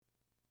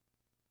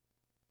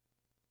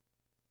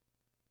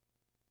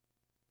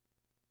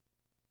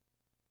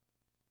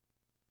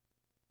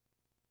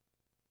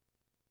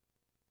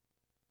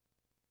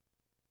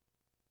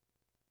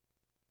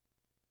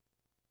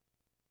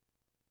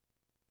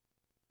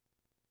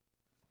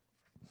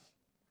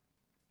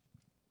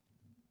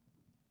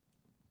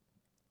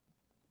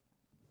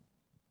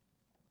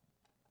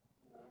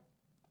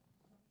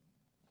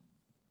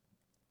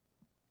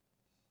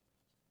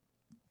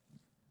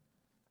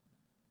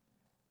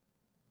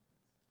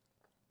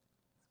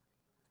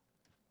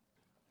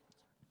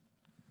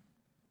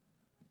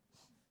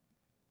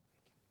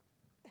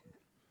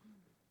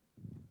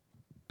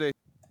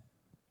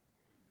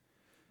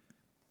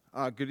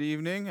Good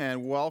evening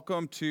and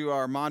welcome to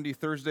our Maundy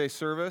Thursday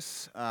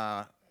service.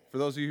 For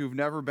those of you who've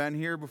never been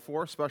here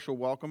before, special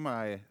welcome.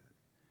 I'm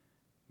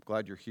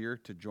glad you're here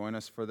to join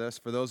us for this.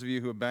 For those of you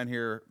who have been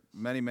here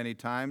many, many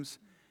times,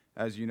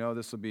 as you know,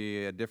 this will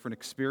be a different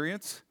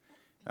experience.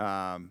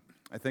 I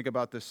think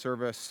about this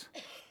service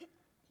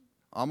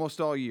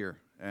almost all year.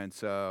 And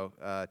so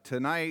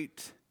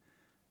tonight,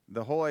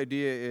 the whole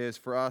idea is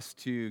for us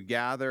to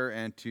gather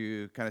and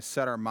to kind of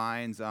set our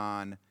minds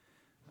on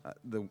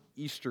the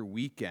Easter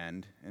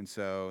weekend, and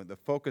so the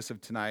focus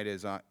of tonight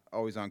is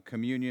always on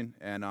communion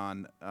and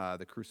on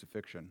the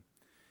crucifixion.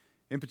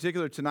 In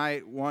particular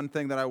tonight, one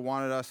thing that I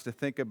wanted us to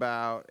think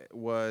about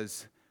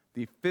was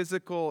the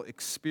physical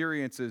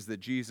experiences that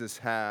Jesus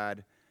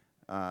had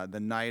the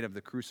night of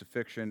the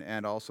crucifixion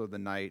and also the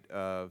night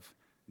of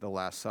the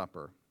Last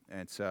Supper.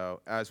 And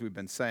so, as we've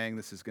been saying,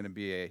 this is going to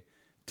be a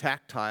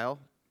tactile,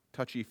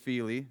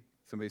 touchy-feely.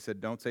 Somebody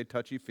said, don't say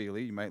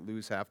touchy-feely, you might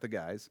lose half the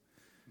guys.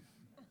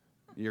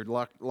 You're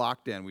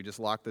locked in. We just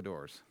locked the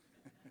doors.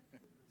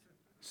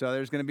 So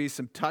there's going to be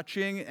some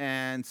touching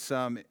and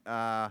some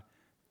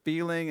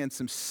feeling and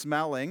some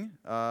smelling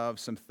of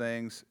some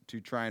things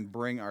to try and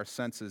bring our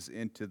senses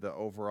into the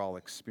overall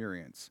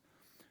experience.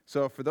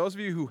 So for those of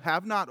you who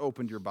have not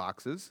opened your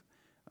boxes,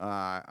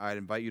 I'd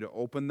invite you to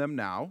open them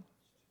now.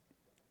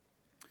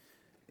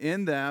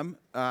 In them,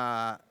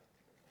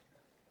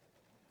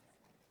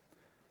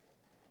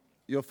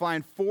 you'll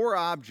find 4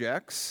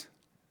 objects.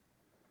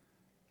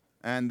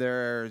 And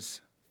there's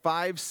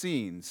 5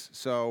 scenes.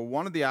 So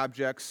one of the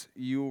objects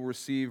you will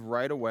receive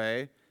right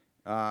away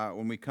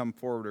when we come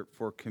forward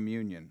for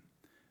communion.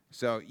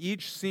 So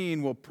each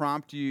scene will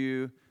prompt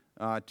you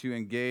to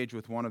engage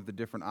with one of the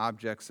different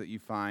objects that you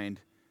find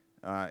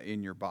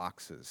in your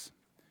boxes.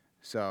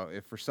 So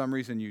if for some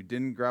reason you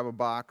didn't grab a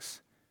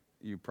box,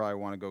 you probably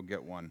want to go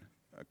get one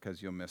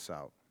because you'll miss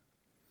out.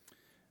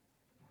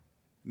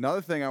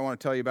 Another thing I want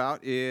to tell you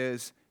about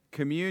is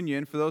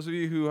communion. For those of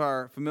you who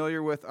are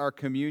familiar with our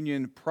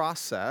communion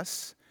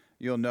process,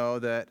 you'll know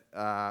that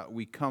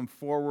we come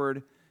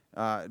forward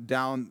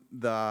down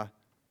the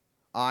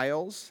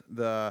aisles,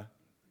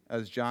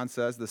 as John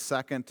says, the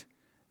second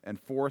and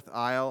fourth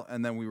aisle,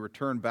 and then we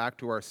return back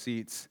to our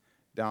seats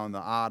down the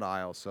odd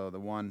aisle, so the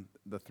 1,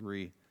 the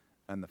 3,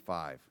 and the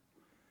 5.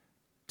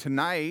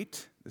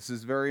 Tonight, this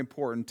is very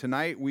important,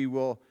 tonight we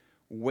will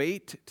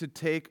wait to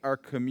take our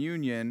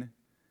communion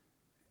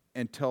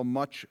until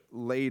much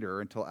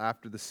later, until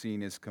after the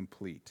scene is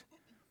complete.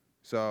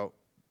 So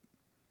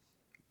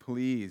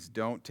please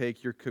don't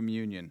take your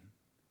communion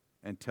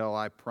until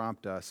I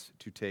prompt us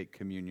to take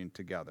communion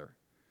together.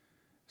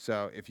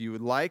 So if you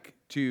would like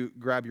to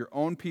grab your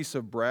own piece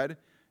of bread,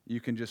 you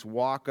can just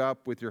walk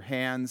up with your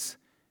hands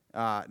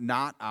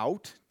not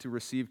out to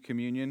receive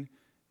communion.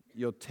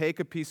 You'll take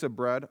a piece of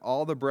bread.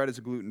 All the bread is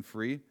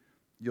gluten-free.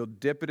 You'll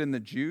dip it in the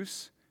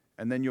juice,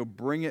 and then you'll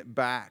bring it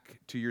back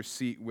to your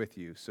seat with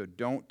you. So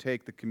don't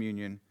take the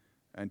communion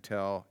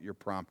until you're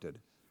prompted.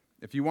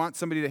 If you want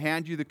somebody to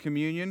hand you the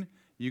communion,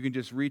 you can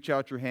just reach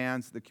out your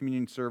hands. The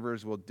communion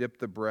servers will dip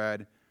the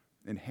bread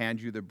and hand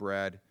you the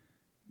bread.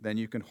 Then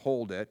you can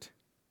hold it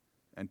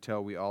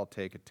until we all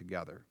take it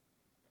together.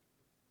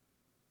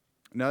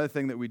 Another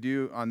thing that we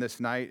do on this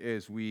night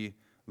is we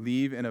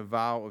leave in a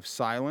vow of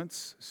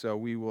silence. So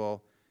we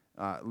will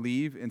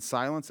leave in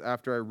silence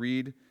after I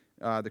read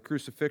the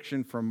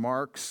crucifixion from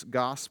Mark's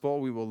gospel.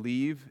 We will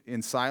leave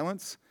in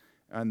silence,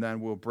 and then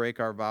we'll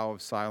break our vow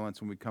of silence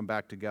when we come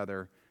back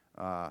together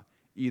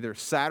either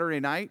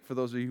Saturday night, for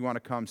those of you who want to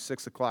come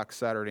 6 o'clock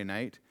Saturday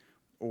night,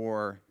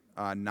 or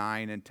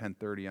 9 and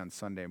 10:30 on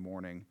Sunday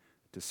morning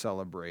to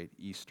celebrate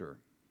Easter.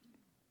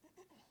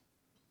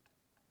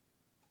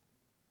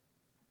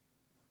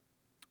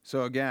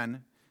 So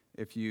again,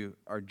 if you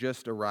are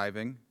just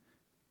arriving,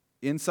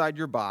 inside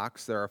your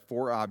box there are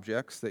 4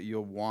 objects that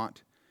you'll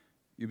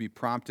be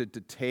prompted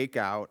to take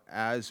out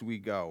as we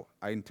go.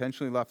 I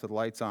intentionally left the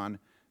lights on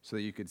so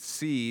that you could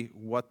see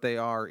what they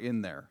are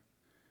in there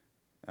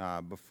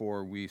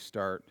before we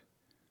start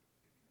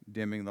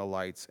dimming the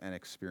lights and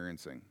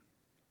experiencing.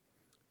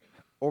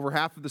 Over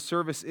half of the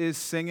service is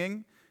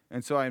singing,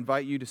 and so I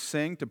invite you to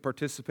sing, to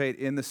participate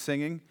in the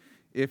singing.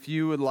 If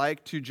you would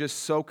like to just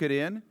soak it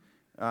in,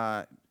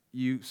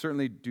 you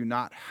certainly do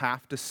not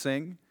have to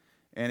sing.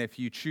 And if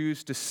you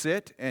choose to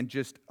sit and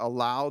just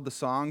allow the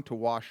song to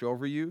wash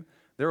over you,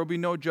 there will be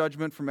no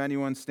judgment from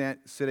anyone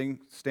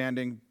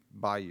standing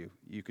by you.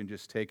 You can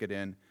just take it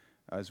in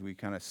as we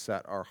kind of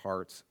set our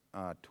hearts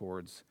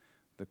towards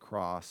the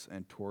cross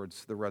and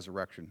towards the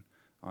resurrection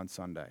on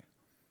Sunday.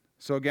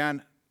 So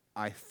again,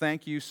 I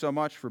thank you so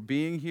much for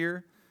being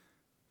here,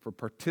 for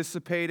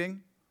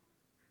participating,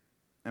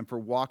 and for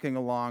walking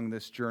along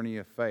this journey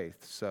of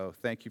faith. So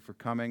thank you for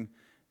coming,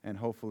 and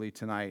hopefully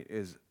tonight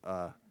is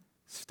a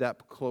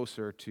step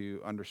closer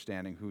to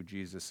understanding who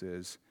Jesus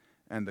is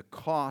and the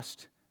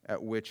cost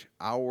at which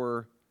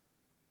our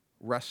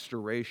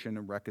restoration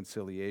and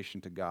reconciliation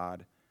to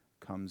God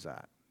comes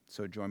at.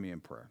 So join me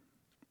in prayer.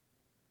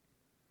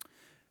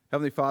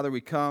 Heavenly Father,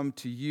 we come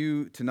to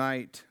you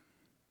tonight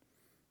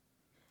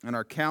And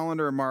our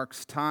calendar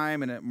marks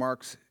time and it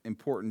marks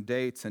important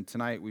dates. And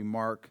tonight we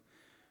mark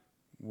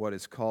what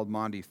is called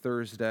Maundy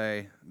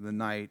Thursday, the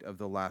night of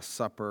the Last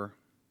Supper,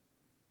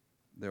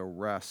 their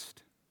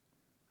rest.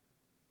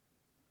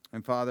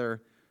 And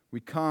Father, we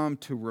come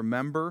to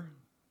remember,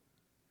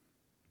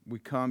 we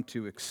come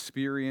to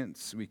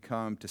experience, we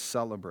come to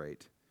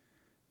celebrate,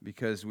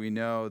 because we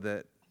know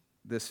that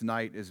this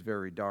night is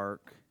very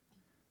dark,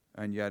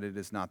 and yet it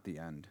is not the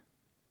end.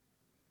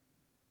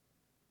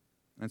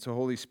 And so,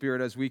 Holy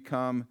Spirit, as we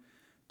come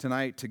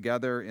tonight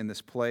together in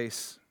this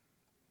place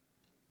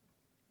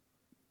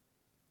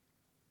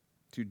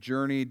to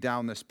journey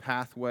down this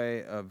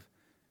pathway of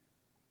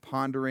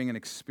pondering and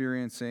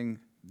experiencing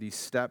these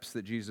steps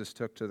that Jesus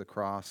took to the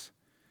cross,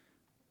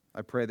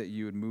 I pray that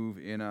you would move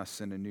in us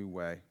in a new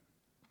way,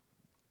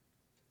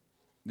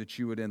 that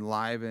you would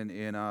enliven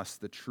in us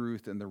the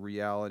truth and the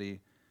reality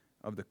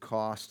of the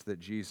cost that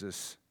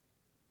Jesus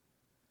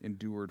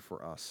endured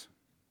for us.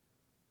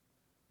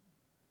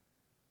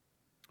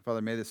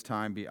 Father, may this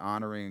time be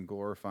honoring and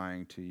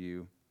glorifying to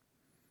you.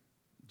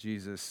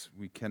 Jesus,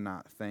 we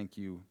cannot thank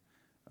you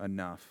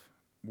enough.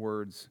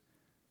 Words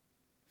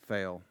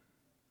fail,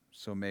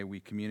 so may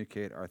we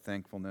communicate our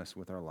thankfulness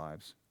with our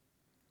lives.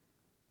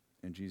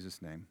 In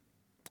Jesus' name,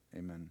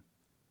 amen.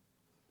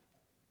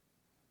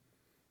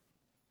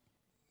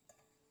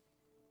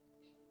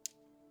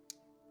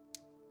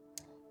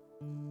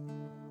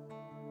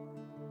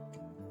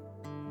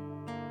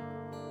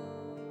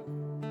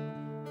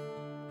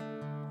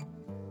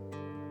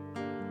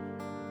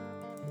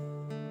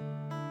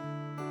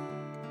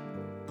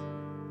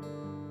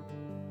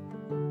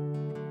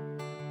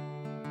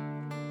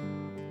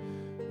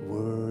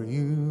 Were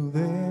you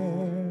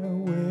there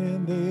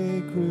when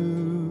they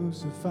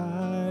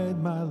crucified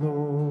my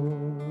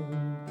Lord?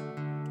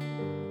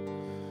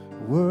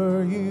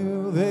 Were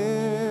you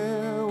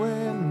there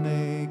when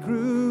they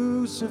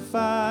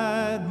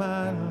crucified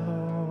my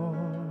Lord?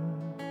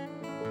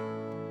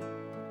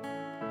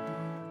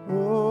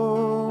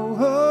 Oh,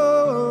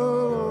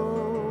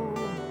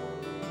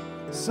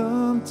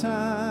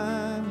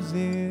 sometimes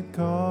it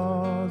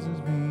causes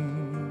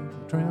me to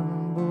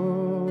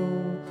tremble,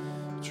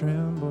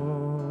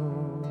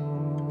 tremble,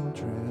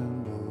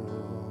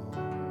 tremble.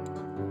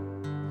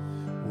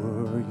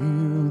 Were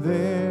you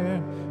there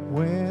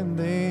when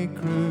they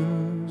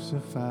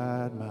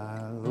crucified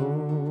my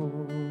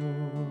Lord?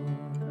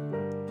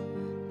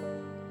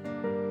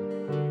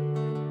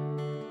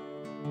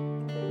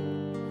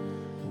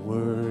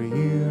 Were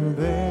you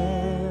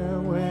there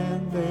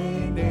when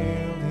they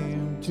nailed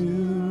him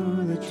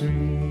to the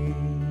tree?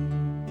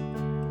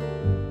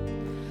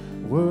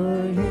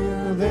 Were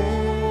you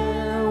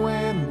there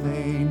when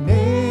they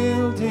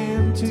nailed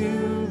him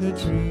to the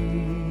tree?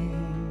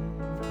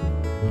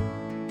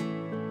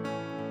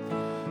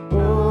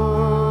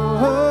 Oh,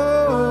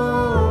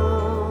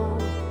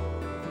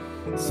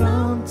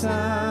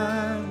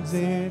 sometimes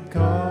it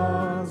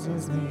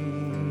causes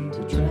me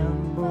to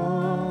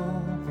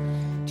tremble,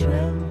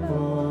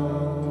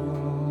 tremble,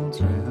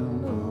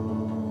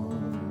 tremble.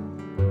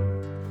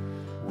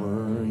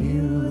 Were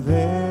you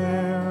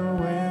there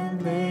when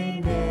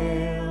they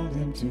nailed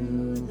him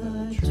to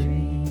the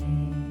tree?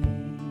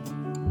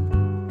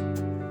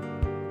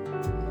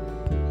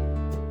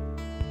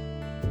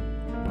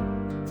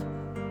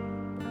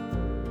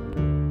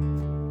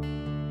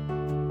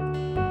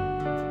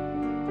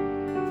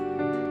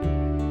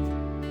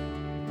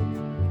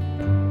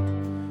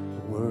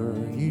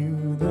 Were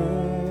you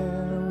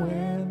there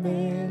when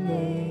they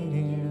laid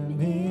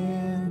him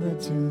in the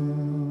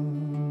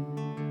tomb?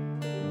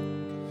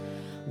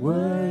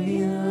 Were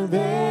you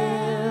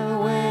there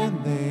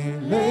when they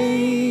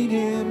laid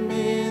him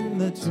in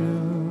the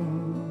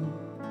tomb?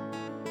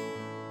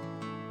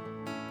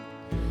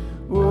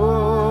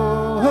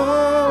 Oh,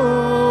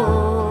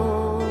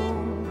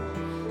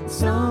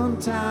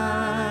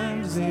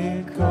 sometimes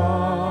it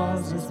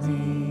causes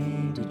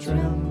me to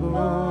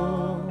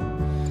tremble,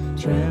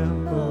 tremble,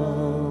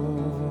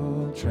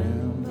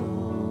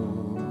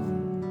 tremble.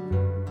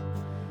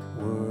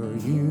 Were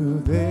you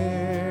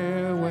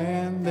there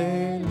when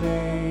they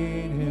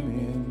laid him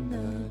in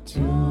the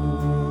tomb?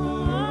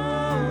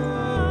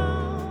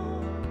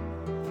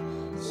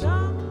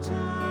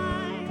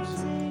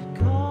 Sometimes it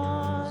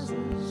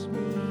causes me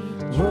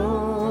to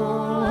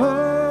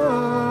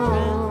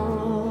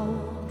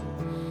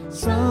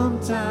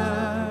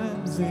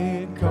sometimes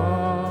it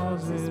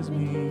causes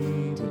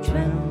me to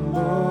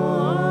tremble,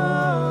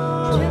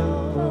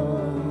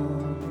 tremble,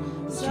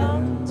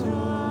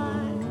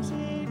 Sometimes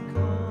it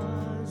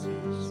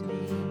causes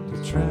me to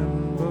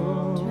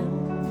tremble,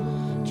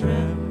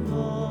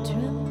 tremble,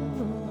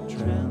 tremble,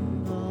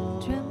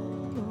 tremble. tremble.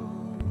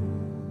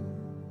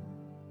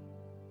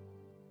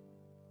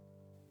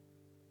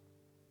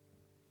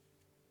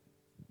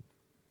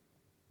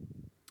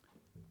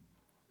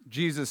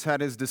 Jesus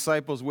had his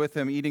disciples with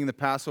him eating the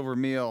Passover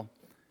meal,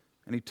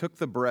 and he took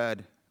the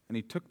bread, and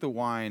he took the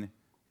wine,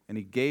 and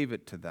he gave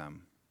it to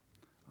them.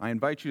 I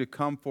invite you to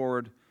come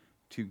forward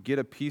to get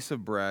a piece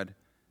of bread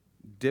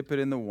dip it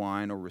in the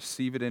wine or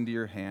receive it into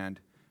your hand,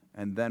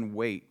 and then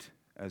wait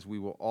as we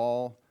will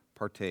all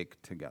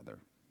partake together.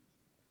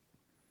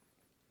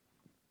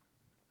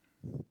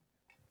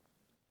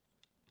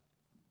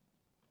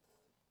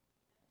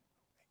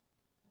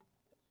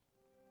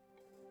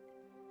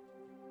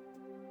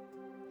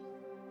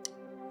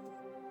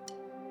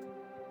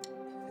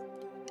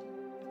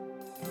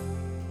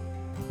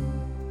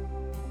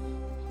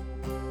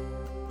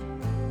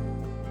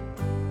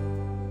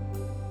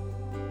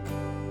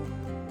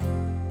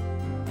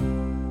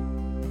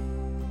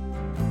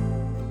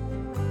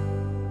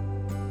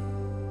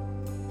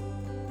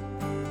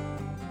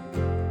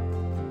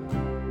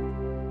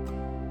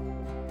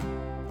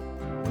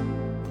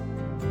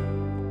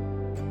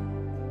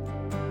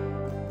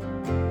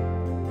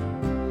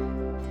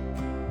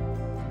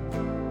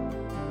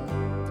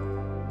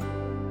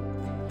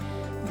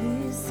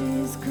 This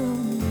is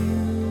communion,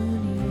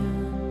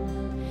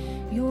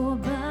 your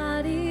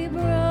body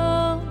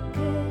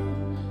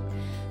broken,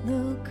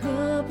 the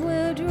cup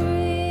we're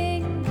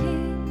drinking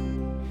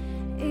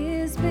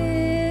is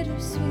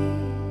bittersweet,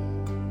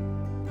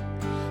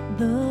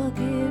 the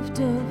gift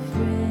of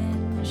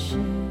friendship,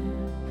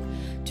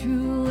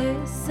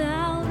 truest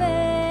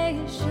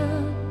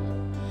salvation,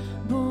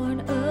 born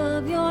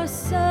of your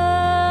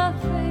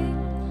suffering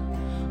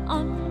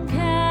on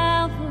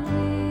Calvary.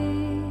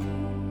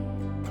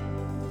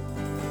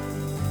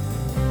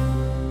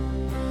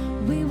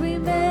 We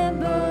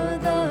remember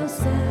the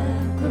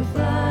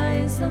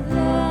sacrifice of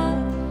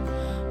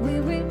love. We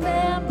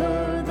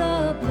remember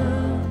the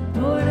blood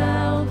poured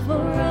out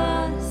for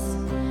us.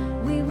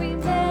 We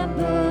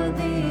remember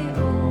the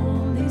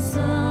only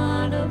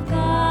Son of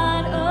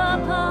God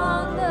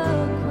upon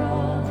the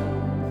cross.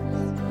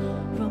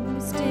 From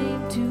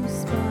stain to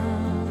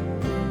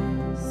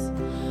spotless,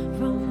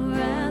 from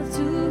wrath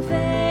to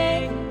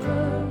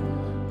favor,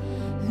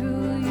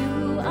 through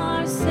you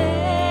our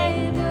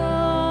Savior,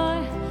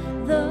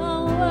 the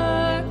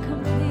work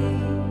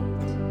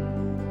complete.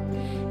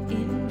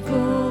 In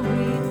full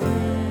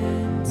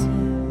repentance,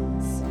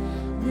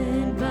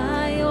 led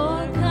by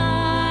your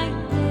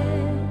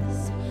kindness,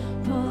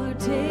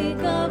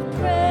 partake of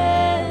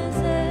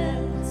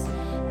presence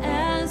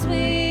as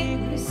we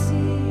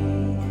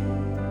receive.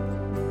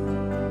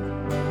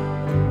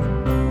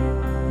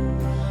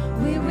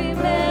 We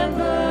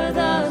remember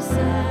the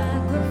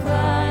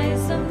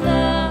sacrifice of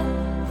love.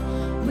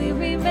 We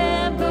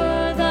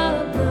remember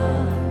the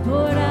blood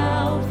poured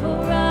out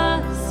for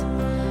us.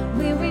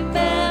 We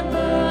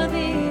remember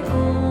the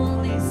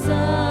only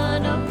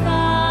Son of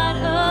God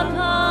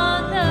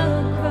upon the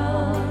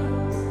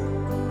cross.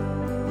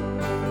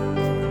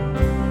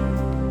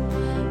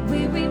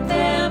 We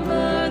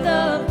remember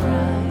the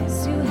price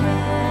you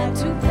had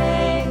to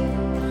pay.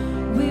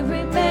 We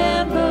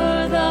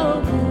remember the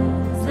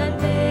wounds that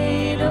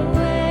made a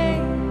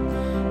way.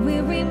 We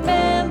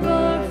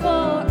remember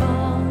for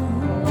all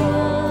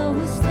who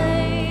was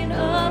slain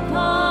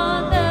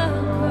upon the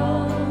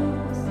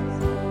cross.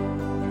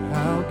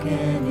 How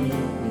can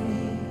it be?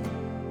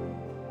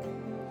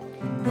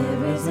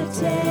 There is a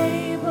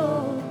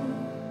table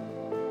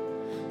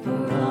for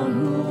all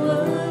who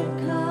would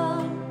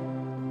come,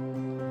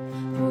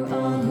 for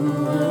all who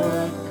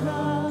would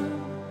come.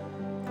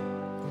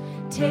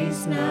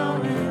 Taste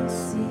now and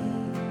see.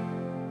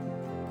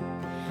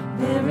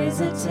 There is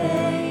a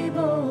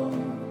table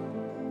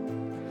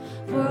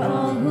for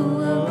all who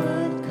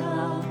would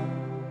come,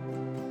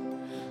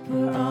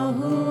 for all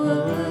who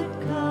would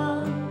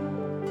come.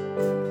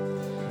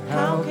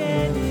 How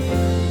can you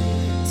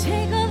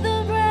take of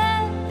the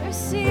bread,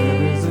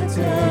 receive the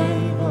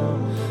table,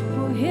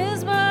 for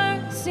His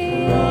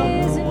mercy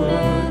is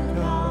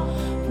enough,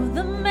 for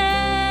the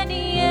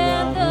many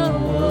and the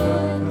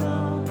one.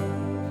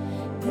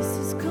 This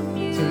is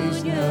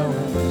communion.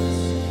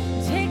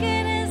 Take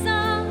it as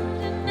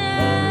often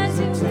as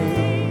you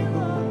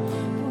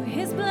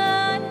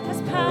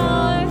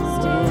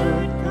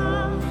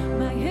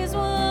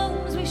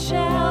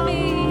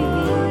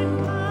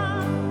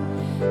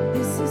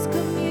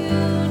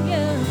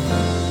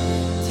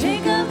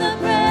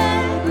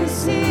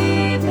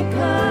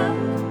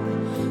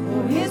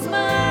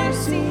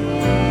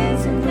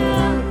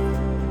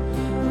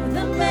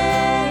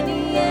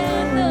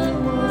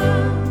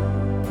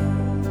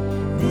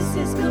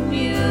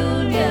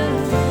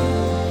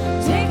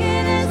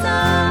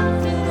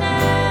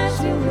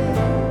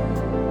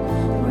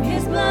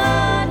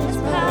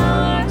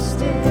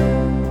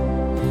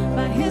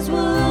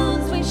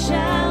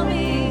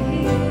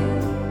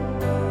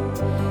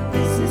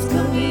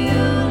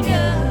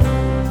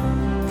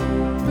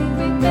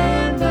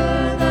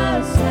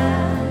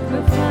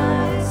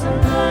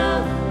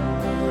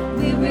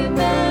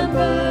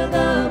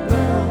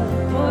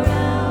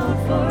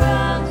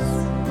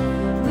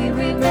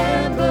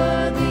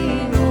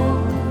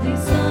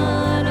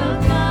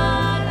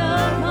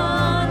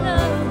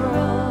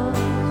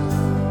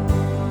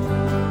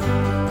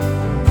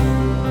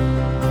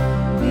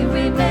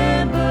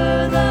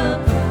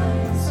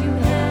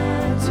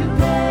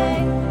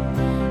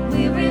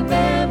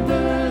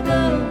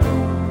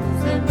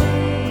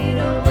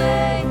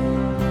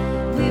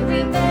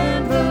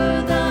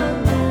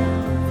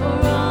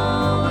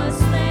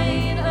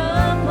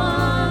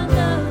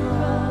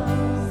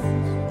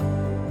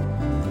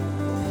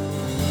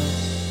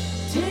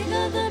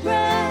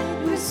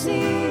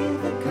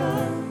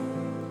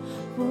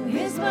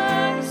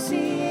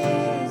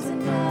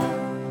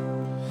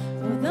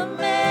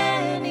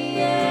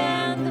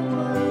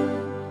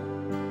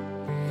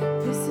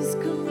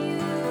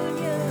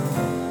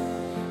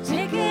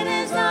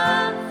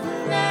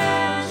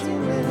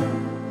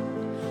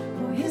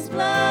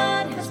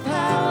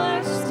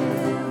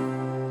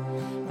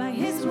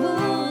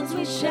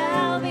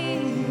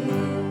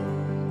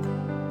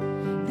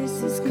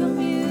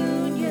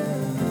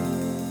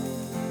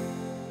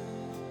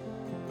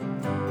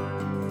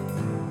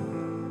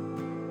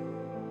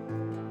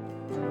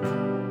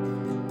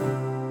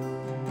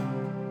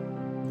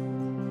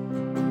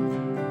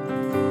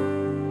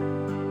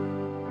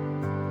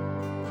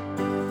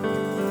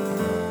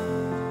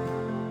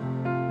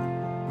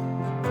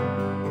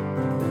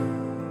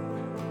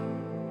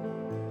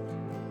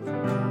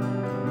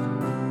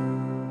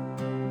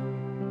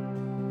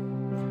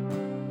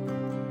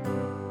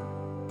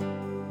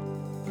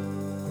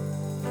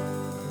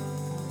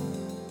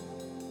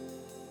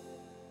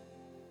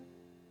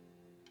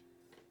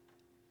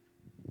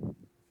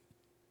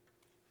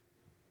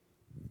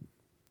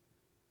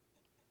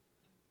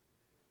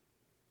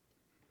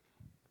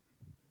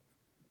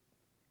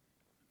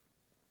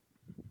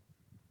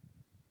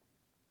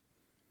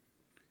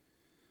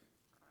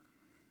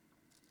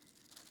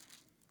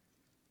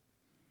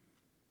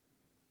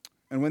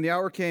And when the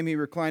hour came, he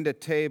reclined at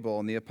table,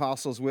 and the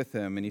apostles with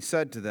him. And he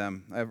said to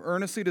them, I have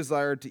earnestly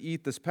desired to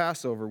eat this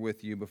Passover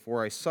with you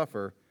before I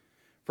suffer.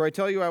 For I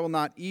tell you, I will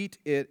not eat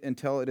it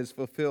until it is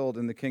fulfilled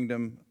in the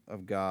kingdom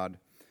of God.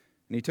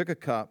 And he took a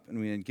cup, and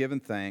when he had given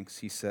thanks,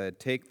 he said,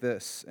 Take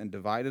this and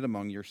divide it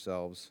among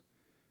yourselves.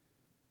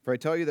 For I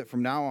tell you that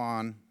from now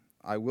on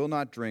I will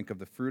not drink of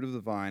the fruit of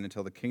the vine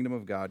until the kingdom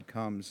of God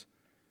comes.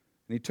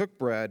 And he took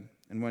bread,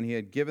 and when he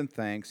had given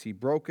thanks, he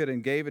broke it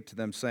and gave it to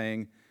them,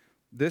 saying,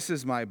 This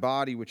is my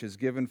body which is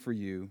given for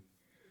you.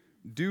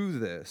 Do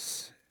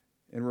this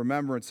in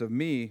remembrance of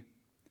me.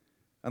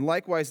 And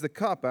likewise the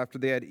cup after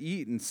they had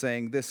eaten,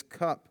 saying, This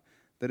cup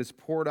that is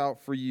poured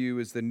out for you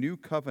is the new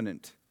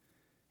covenant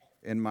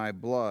in my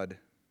blood.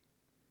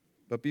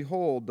 But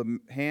behold, the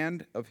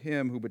hand of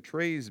him who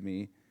betrays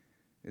me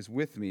is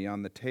with me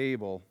on the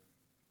table.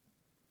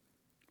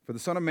 For the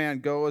Son of Man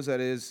goes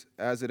as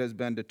it has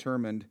been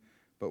determined,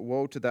 but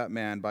woe to that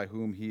man by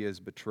whom he is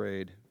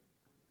betrayed.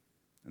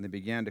 And they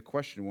began to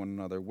question one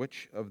another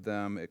which of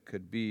them it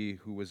could be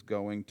who was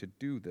going to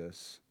do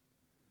this.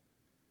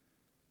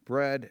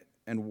 Bread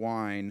and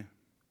wine,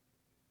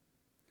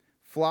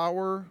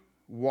 flour,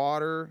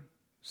 water,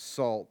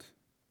 salt,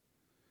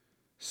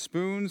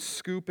 spoons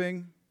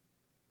scooping,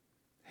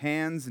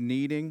 hands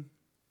kneading,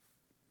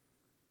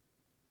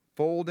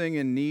 folding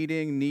and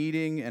kneading,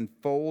 kneading and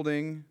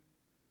folding,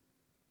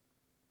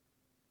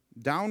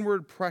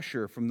 downward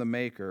pressure from the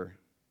maker,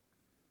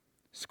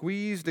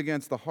 squeezed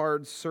against the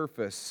hard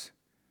surface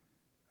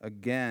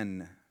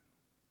again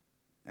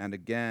and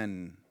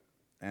again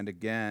and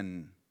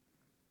again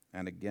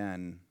and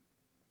again,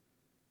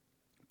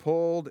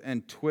 pulled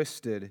and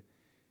twisted,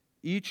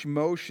 each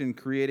motion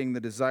creating the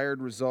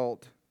desired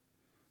result,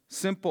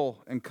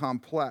 simple and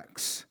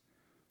complex,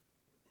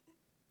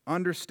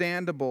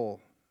 understandable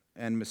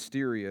and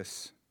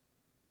mysterious,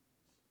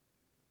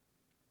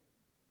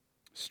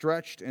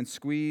 stretched and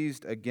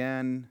squeezed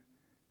again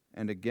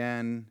and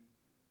again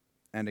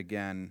and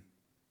again.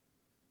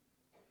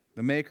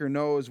 The maker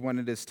knows when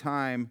it is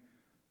time,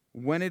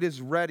 when it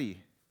is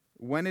ready,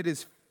 when it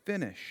is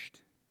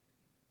finished.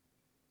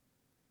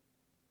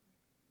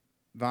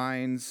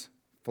 Vines,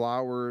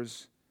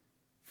 flowers,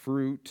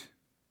 fruit,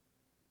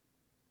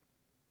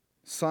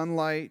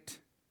 sunlight,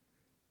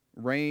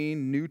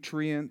 rain,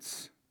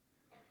 nutrients,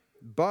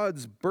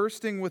 buds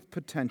bursting with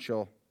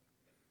potential,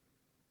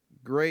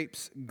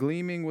 grapes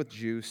gleaming with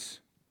juice,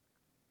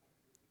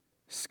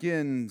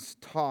 skins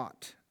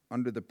taut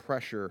under the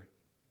pressure,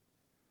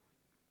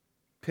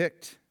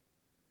 picked,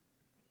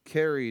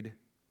 carried,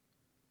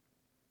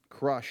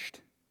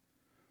 crushed,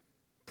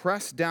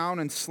 pressed down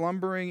and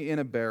slumbering in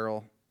a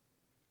barrel,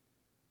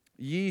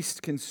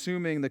 yeast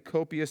consuming the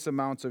copious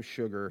amounts of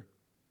sugar,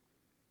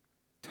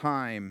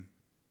 time,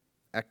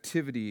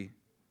 activity,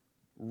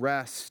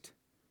 rest,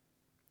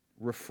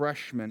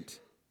 refreshment,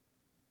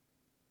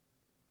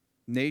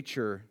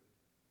 nature,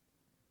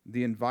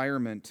 the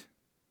environment,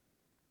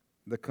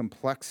 the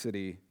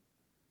complexity,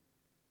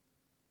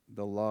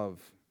 the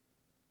love.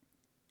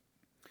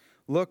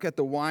 Look at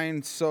the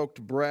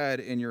wine-soaked bread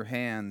in your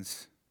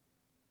hands.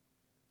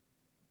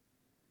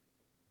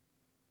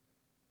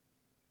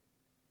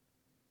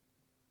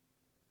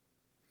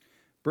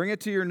 Bring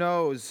it to your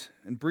nose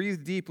and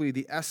breathe deeply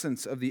the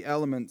essence of the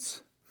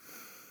elements.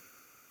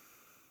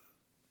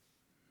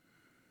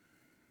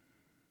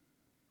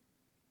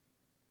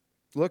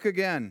 Look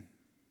again.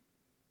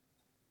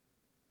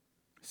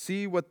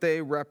 See what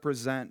they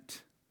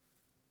represent.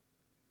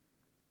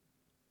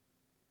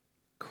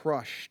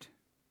 Crushed,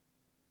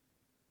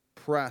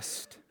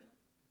 pressed,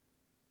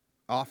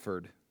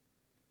 offered.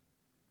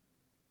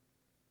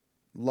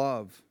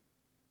 Love,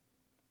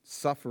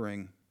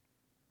 suffering,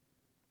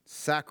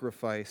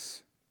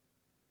 sacrifice,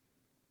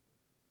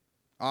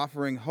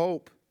 offering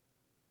hope,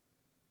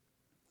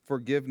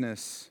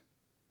 forgiveness,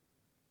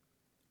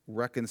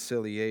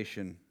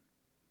 reconciliation.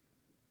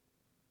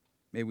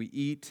 May we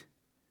eat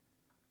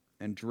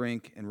and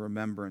drink in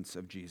remembrance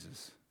of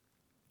Jesus.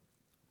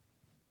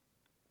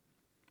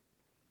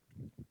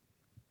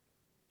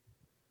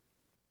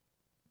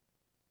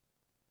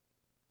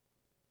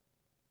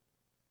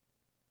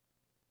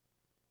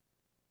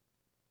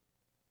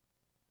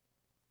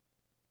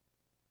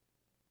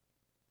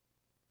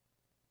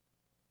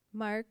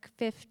 Mark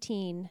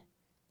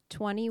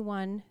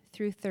 15:21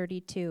 through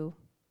 32.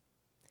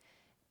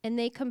 And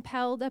they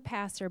compelled a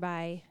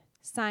passerby,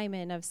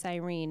 Simon of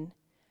Cyrene,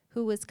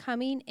 who was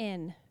coming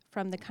in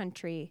from the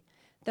country,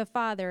 the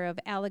father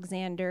of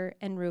Alexander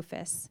and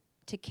Rufus,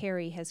 to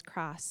carry his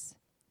cross.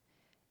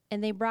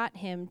 And they brought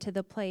him to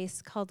the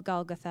place called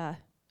Golgotha,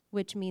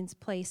 which means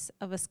place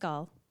of a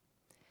skull.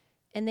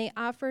 And they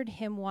offered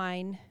him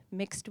wine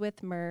mixed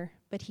with myrrh,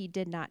 but he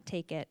did not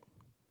take it.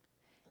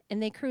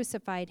 And they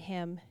crucified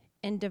him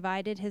and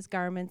divided his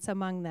garments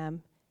among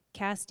them,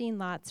 casting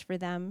lots for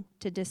them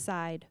to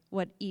decide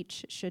what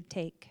each should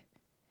take.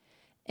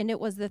 And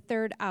it was the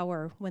 3rd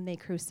hour when they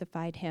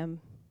crucified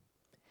him.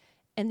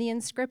 And the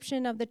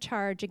inscription of the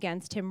charge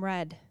against him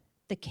read,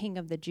 "The King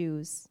of the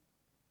Jews."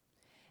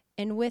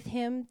 And with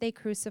him they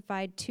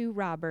crucified 2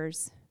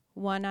 robbers,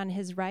 one on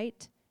his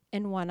right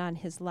and one on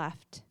his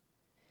left.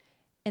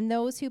 And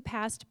those who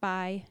passed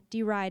by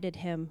derided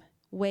him,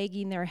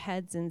 wagging their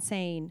heads and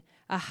saying,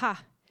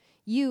 "Aha,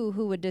 you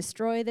who would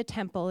destroy the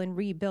temple and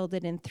rebuild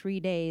it in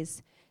 3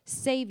 days,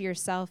 save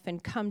yourself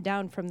and come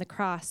down from the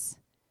cross."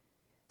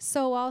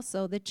 So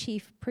also the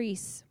chief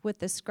priests with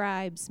the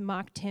scribes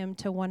mocked him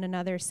to one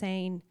another,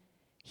 saying,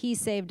 "He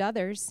saved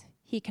others,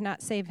 he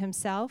cannot save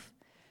himself.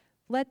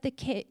 Let the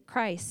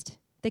Christ,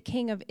 the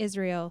King of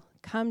Israel,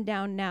 come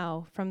down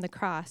now from the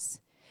cross,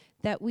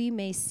 that we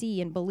may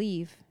see and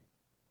believe."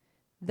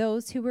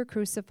 Those who were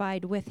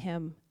crucified with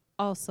him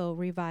also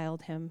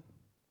reviled him.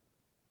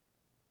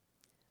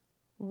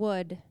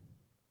 Wood.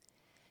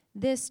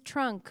 This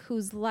trunk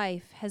whose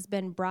life has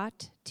been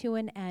brought to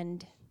an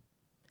end.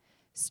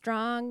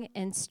 Strong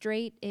and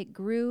straight it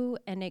grew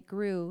and it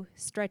grew,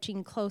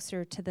 stretching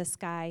closer to the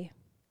sky.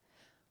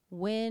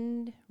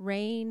 Wind,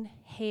 rain,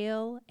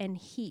 hail, and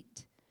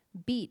heat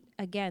beat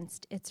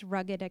against its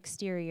rugged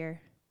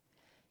exterior.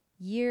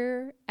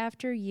 Year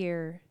after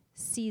year,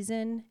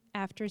 season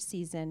after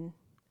season,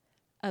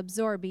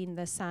 absorbing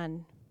the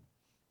sun,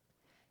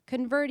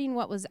 converting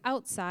what was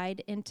outside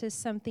into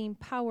something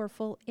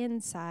powerful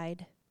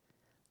inside.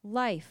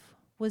 Life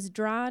was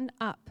drawn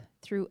up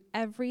through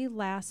every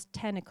last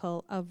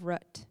tentacle of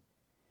root.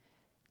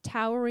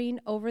 Towering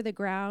over the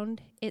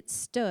ground, it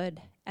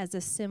stood as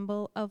a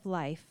symbol of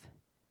life.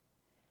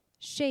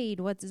 Shade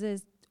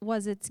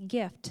was its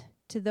gift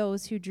to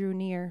those who drew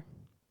near.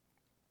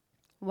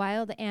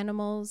 Wild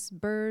animals,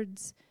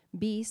 birds,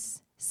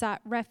 beasts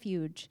sought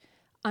refuge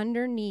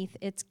underneath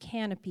its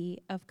canopy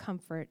of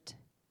comfort.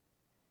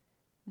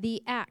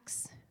 The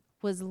axe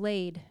was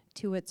laid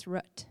to its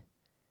root.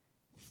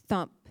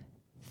 Thump,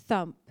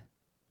 thump,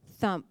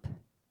 thump,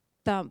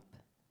 thump,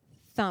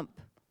 thump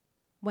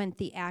went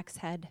the axe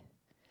head.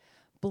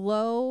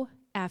 Blow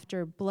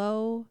after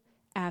blow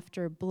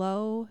after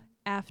blow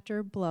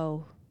after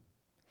blow.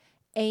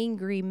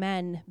 Angry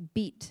men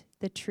beat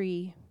the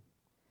tree.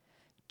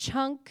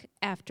 Chunk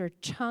after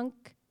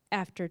chunk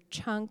after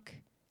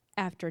chunk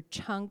after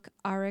chunk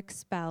are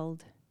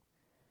expelled.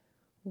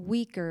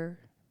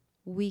 Weaker,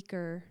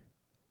 weaker,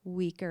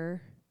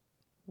 weaker,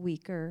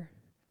 weaker,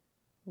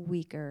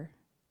 weaker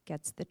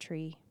gets the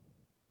tree.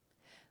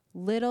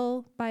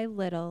 Little by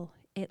little,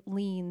 it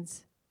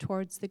leans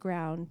towards the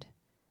ground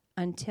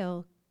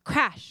until,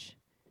 crash,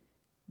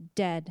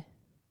 dead.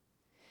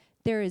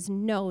 There is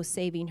no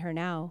saving her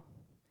now.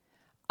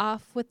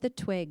 Off with the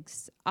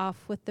twigs,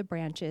 off with the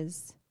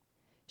branches.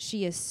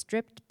 She is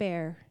stripped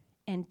bare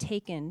and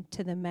taken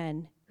to the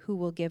men who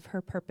will give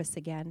her purpose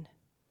again.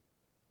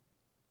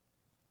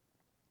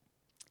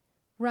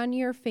 Run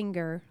your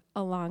finger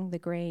along the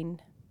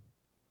grain.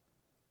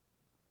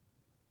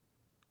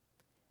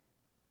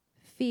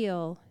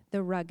 Feel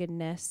the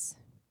ruggedness.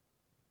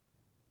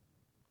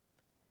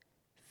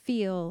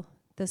 Feel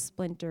the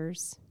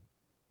splinters.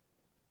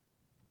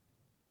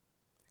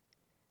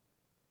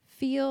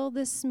 Feel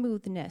the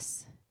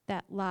smoothness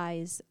that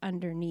lies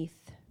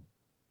underneath.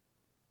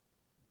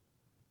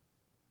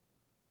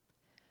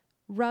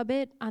 Rub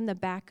it on the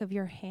back of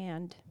your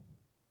hand.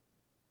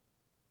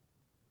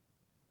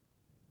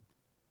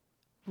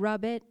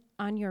 Rub it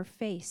on your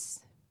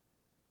face.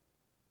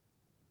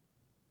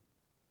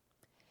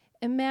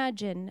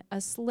 Imagine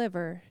a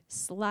sliver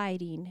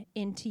sliding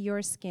into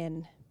your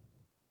skin.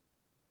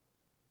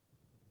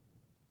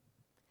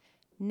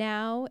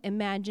 Now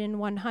imagine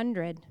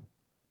 100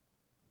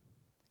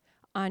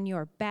 on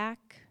your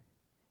back,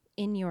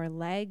 in your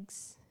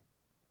legs,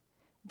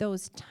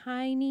 those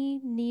tiny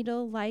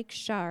needle-like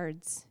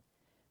shards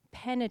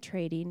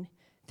penetrating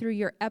through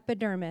your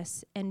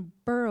epidermis and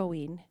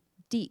burrowing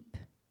deep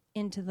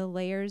into the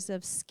layers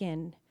of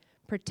skin,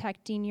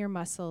 protecting your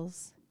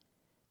muscles,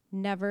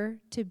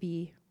 never to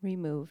be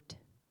removed.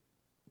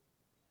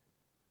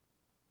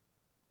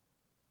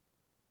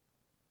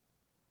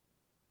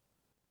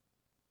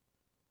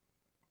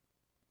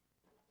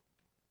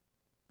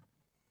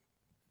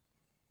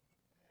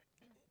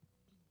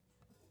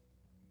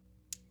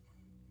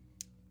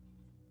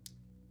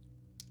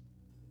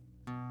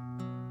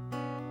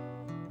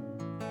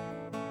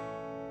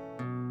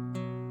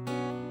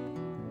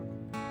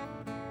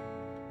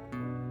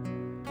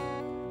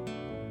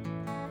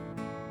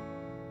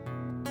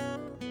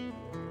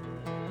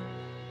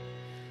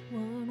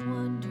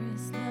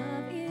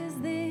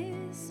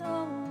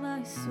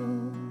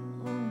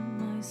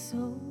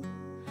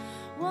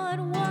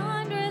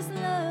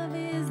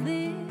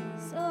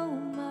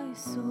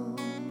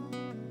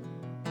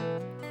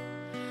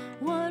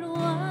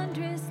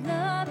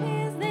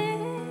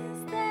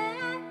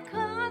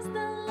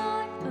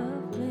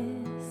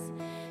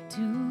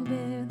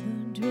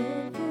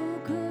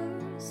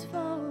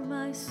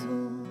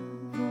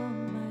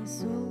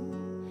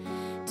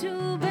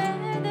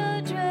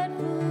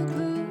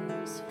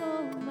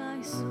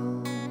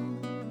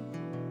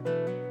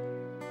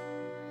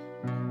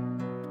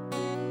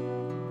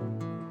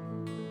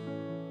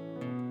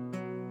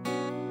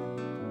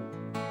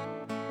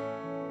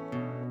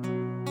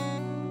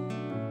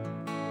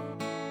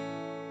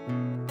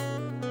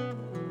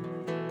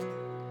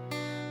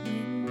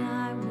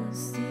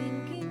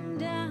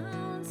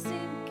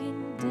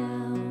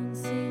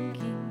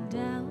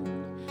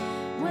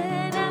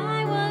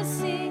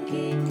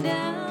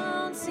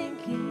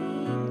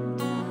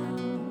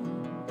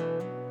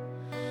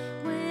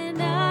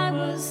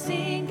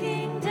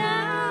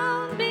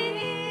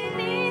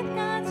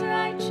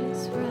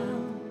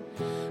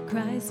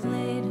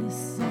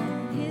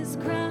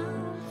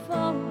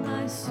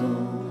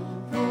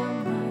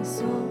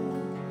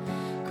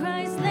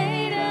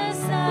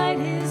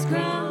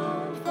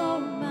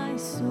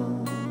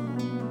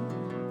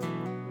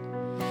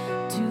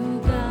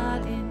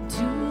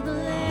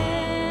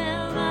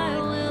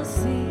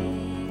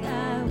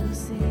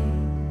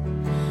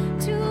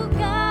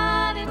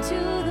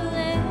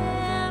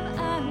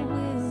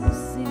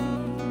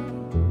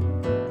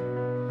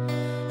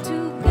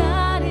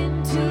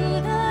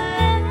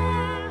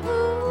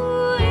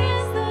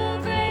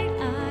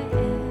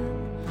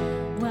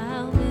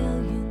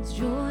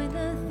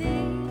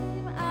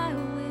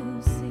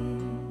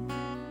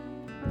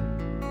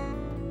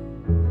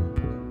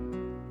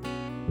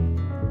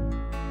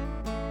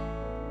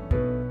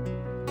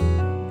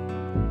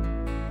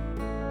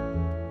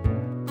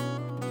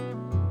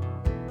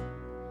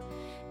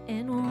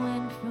 And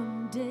when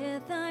from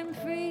death I'm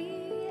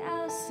free,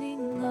 I'll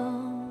sing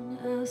on,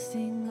 I'll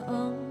sing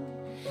on.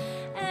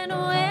 And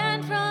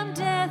when from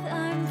death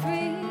I'm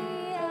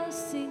free, I'll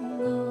sing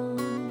on.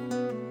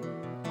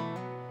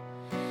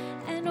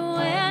 And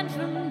when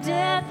from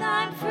death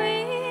I'm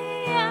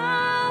free,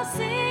 I'll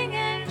sing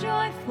in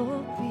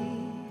joyful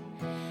be.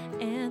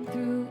 And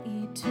through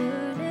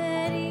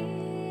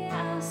eternity,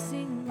 I'll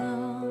sing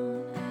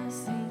on, I'll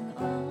sing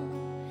on.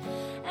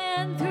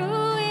 And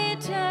through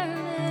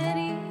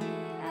eternity,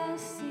 I'll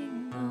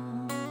sing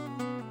on.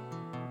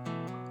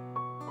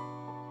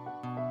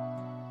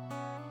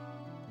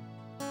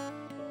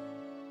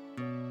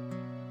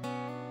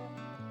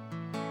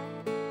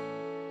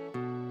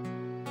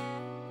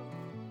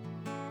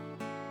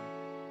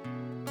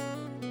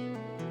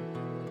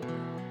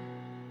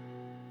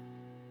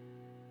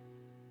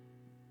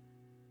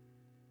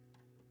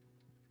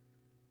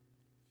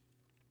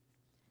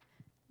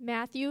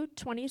 Matthew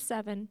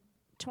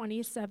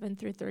 27:27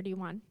 through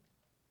 31.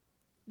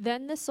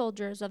 Then the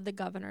soldiers of the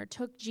governor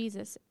took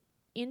Jesus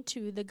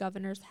into the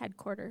governor's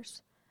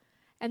headquarters,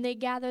 and they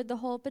gathered the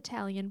whole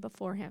battalion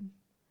before him.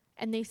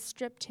 And they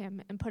stripped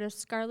him and put a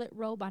scarlet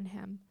robe on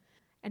him,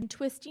 and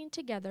twisting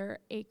together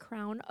a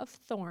crown of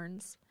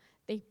thorns,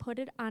 they put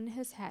it on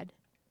his head,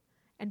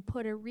 and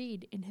put a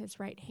reed in his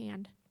right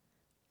hand.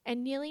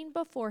 And kneeling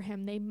before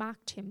him, they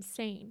mocked him,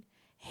 saying,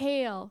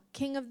 "Hail,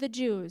 King of the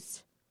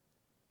Jews!"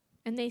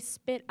 And they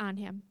spit on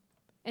him,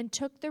 and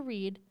took the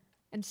reed,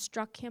 and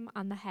struck him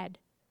on the head.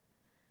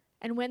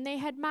 And when they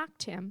had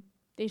mocked him,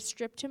 they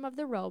stripped him of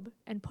the robe,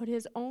 and put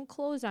his own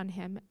clothes on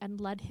him, and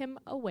led him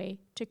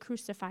away to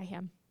crucify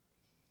him.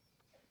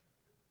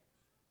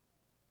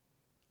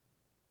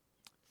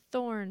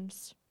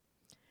 Thorns,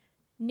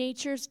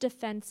 nature's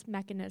defense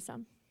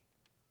mechanism,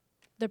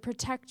 the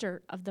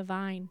protector of the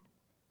vine.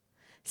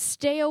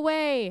 Stay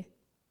away!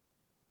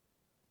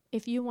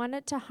 If you want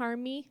it to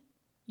harm me,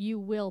 you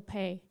will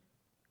pay.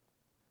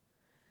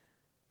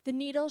 The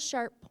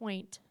needle-sharp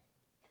point,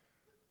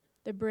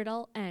 the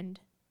brittle end,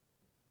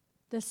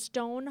 the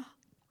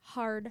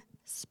stone-hard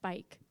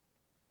spike,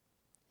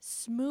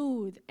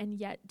 smooth and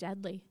yet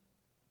deadly,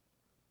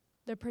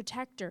 the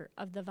protector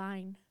of the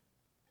vine,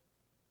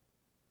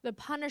 the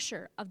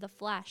punisher of the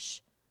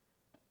flesh.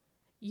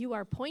 You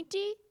are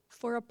pointy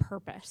for a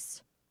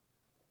purpose.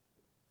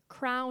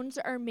 Crowns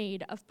are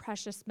made of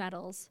precious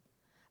metals,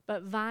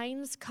 but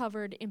vines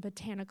covered in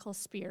botanical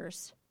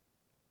spears.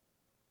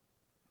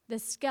 The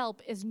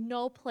scalp is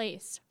no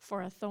place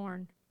for a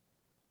thorn.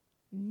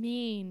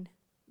 Mean,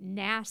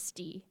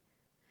 nasty,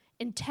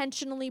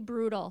 intentionally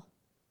brutal.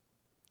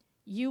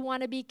 You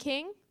want to be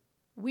king?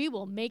 We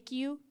will make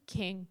you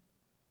king.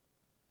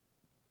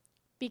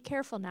 Be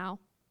careful now.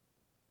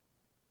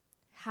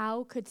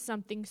 How could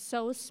something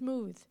so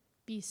smooth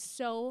be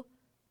so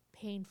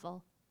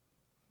painful?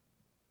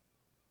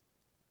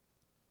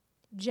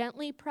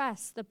 Gently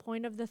press the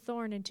point of the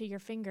thorn into your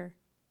finger.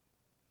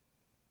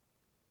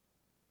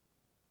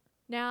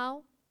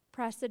 Now,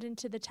 press it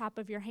into the top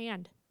of your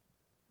hand.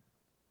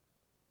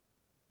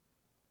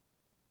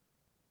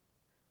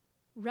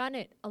 Run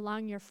it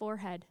along your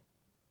forehead.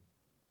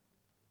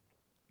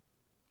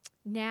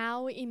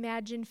 Now,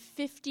 imagine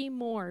 50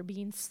 more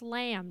being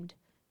slammed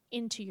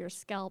into your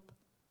scalp.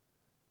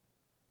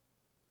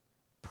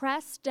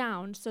 Press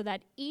down so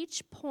that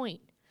each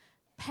point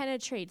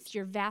penetrates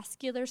your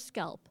vascular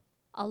scalp,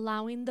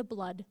 allowing the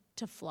blood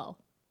to flow.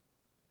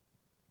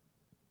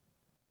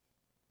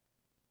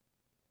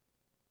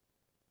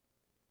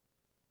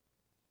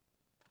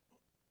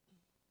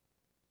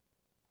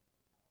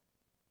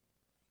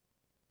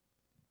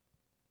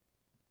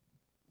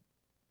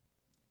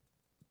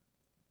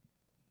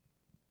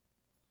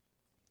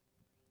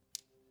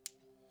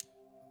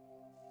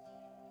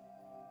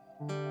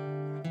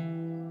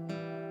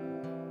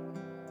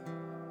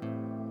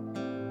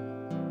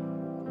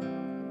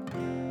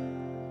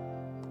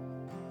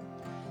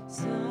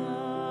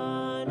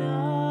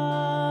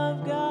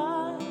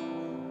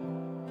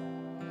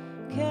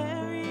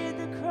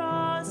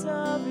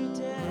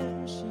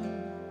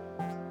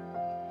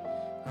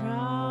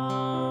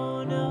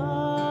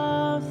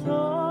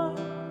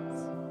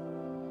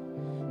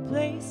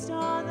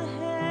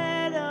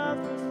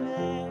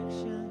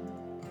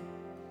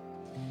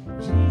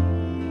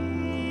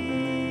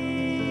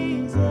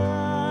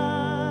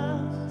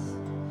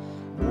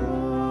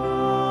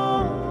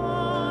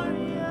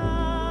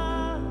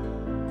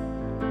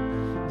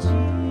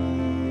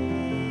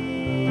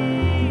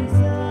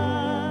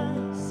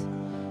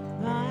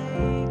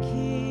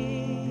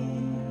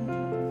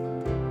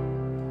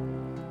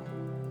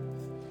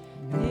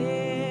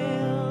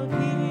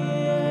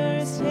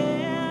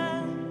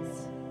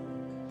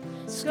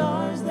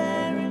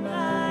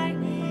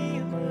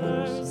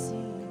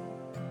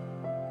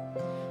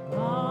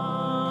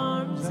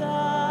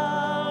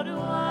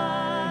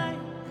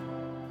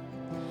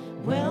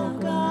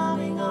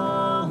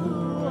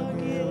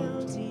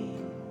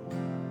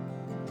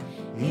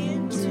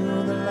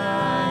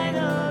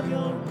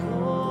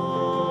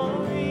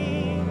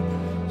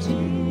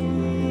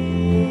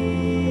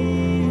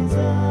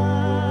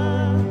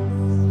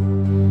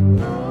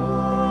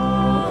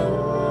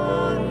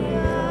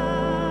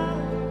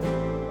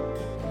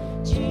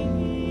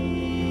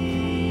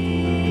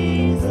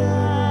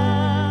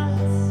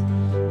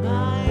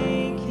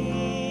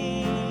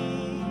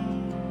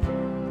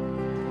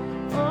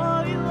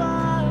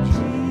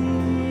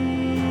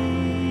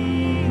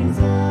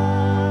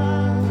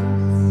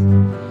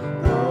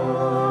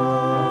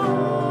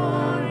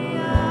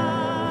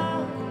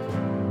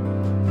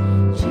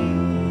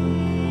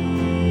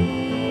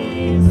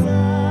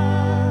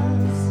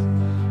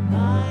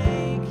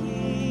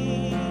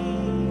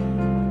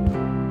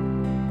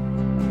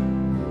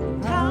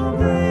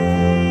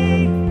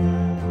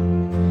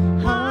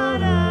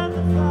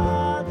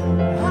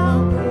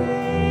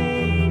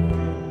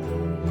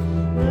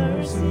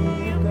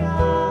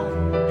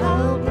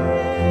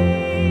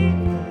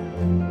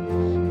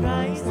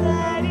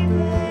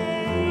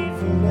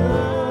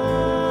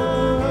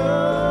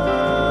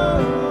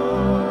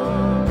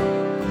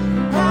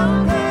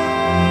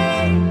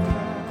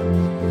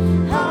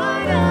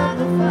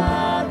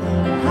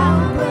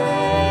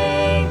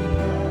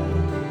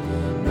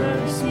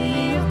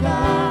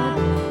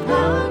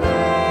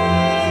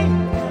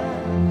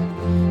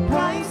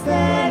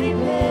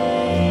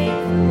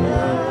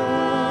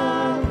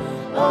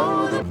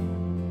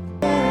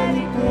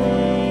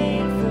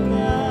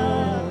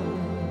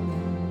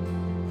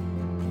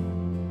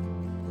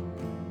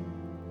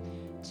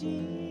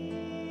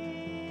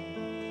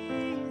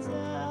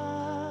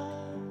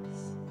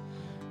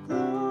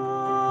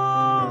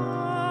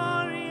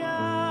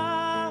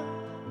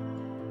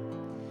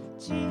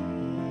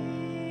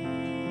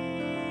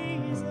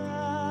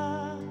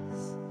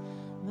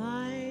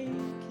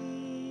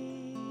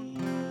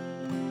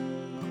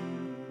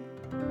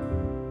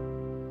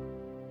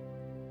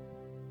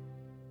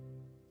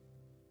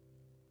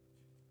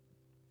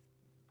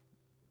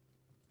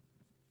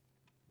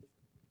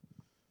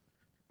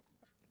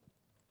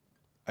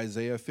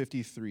 Isaiah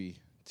 53,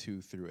 2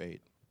 through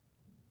 8.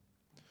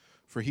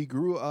 For he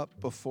grew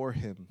up before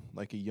him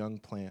like a young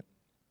plant,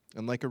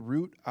 and like a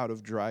root out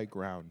of dry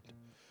ground.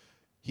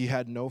 He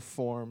had no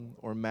form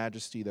or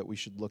majesty that we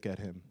should look at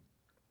him,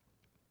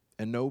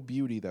 and no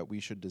beauty that we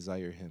should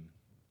desire him.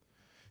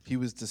 He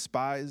was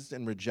despised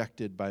and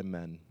rejected by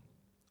men,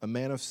 a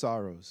man of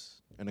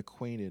sorrows and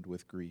acquainted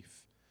with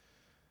grief.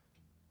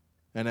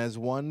 And as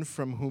one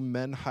from whom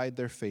men hide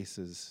their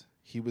faces,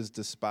 he was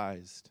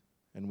despised,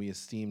 and we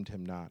esteemed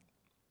him not.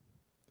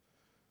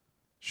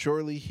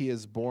 Surely he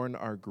has borne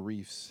our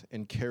griefs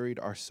and carried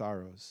our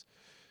sorrows,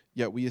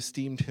 yet we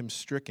esteemed him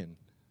stricken,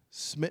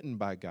 smitten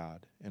by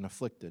God, and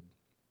afflicted.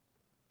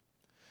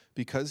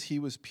 Because he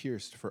was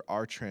pierced for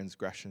our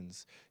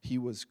transgressions, he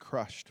was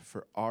crushed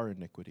for our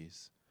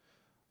iniquities.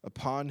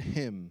 Upon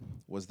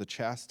him was the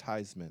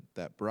chastisement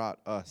that brought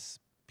us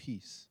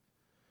peace,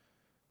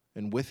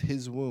 and with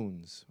his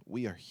wounds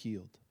we are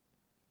healed.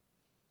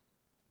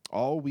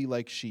 All we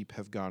like sheep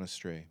have gone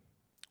astray.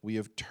 We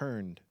have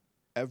turned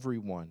every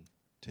one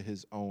to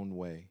his own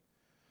way.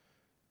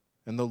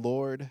 And the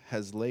Lord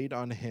has laid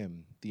on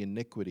him the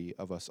iniquity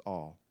of us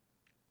all.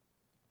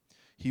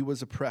 He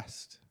was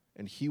oppressed,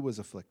 and he was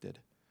afflicted,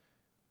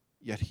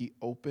 yet he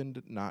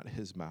opened not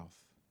his mouth.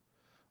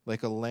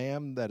 Like a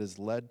lamb that is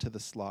led to the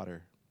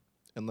slaughter,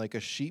 and like a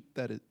sheep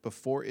that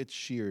before its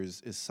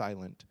shears is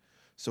silent,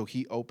 so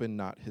he opened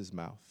not his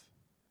mouth.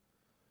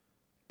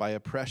 By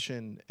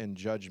oppression and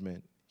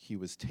judgment he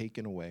was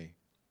taken away.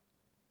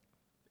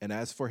 And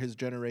as for his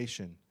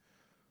generation,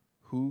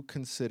 who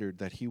considered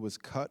that he was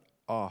cut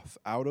off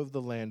out of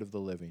the land of the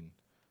living,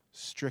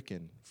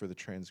 stricken for the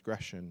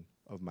transgression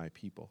of my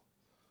people?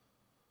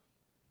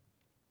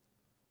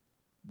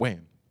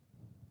 Wham,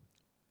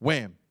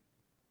 wham,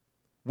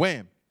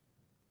 wham.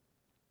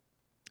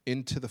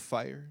 Into the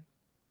fire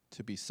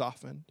to be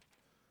softened,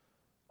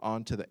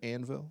 onto the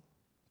anvil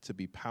to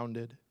be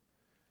pounded,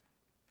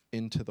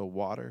 into the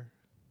water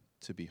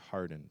to be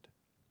hardened.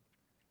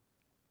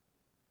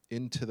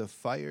 Into the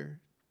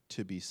fire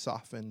to be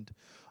softened,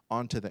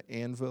 onto the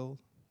anvil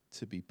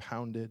to be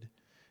pounded,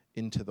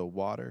 into the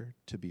water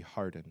to be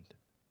hardened.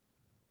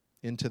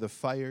 Into the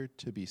fire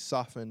to be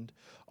softened,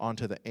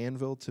 onto the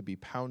anvil to be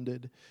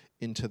pounded,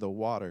 into the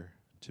water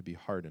to be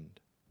hardened.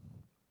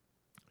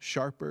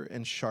 Sharper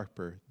and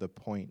sharper the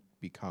point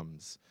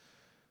becomes.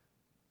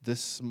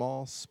 This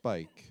small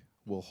spike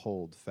will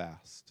hold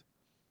fast.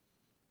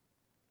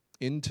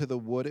 Into the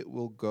wood it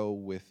will go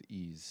with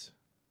ease,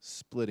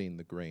 splitting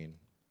the grain,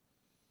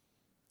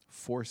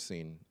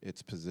 forcing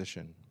its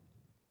position.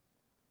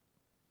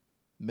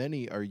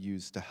 Many are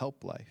used to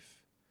help life.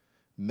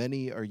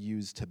 Many are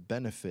used to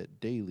benefit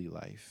daily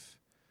life.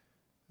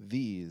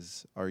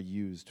 These are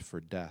used for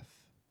death.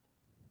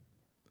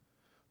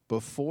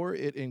 Before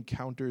it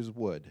encounters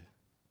wood,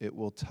 it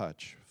will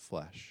touch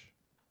flesh.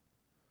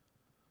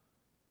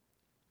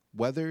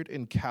 Weathered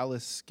and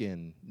callous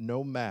skin,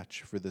 no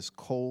match for this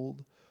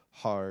cold,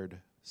 hard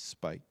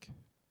spike.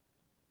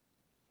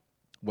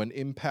 When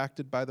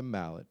impacted by the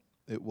mallet,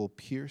 it will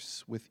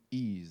pierce with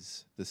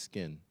ease the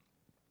skin.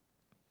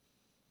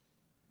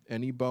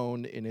 Any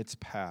bone in its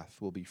path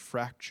will be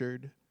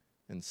fractured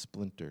and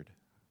splintered.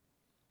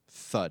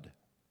 Thud.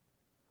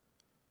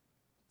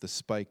 The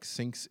spike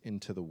sinks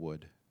into the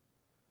wood.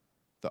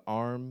 The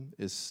arm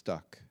is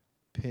stuck,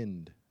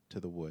 pinned to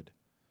the wood.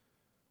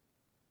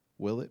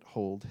 Will it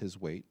hold his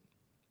weight?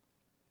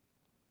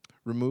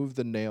 Remove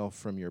the nail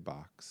from your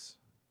box.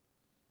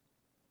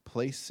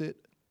 Place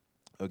it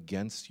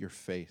against your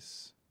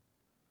face.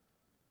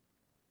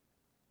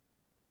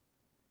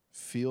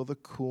 Feel the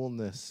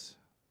coolness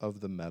of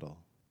the metal.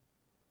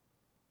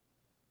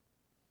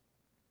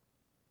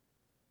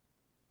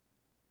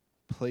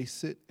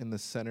 Place it in the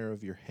center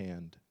of your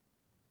hand.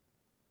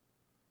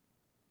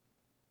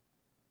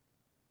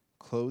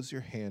 Close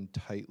your hand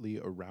tightly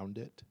around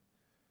it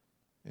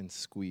and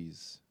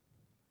squeeze.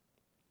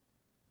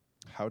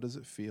 How does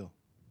it feel?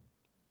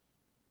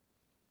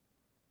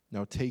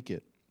 Now take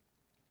it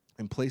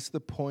and place the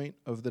point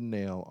of the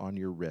nail on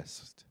your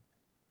wrist.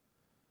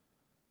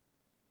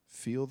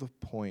 Feel the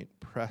point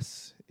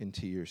press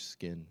into your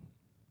skin.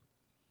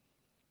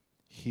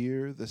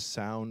 Hear the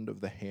sound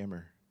of the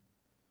hammer.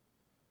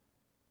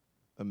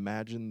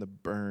 Imagine the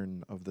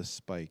burn of the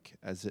spike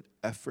as it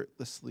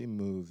effortlessly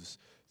moves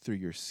through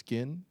your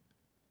skin,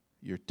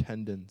 your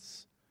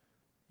tendons,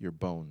 your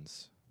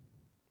bones.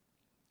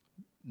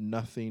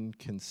 Nothing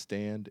can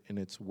stand in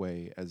its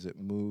way as it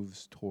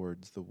moves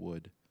towards the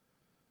wood.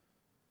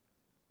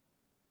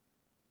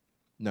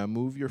 Now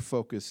move your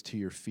focus to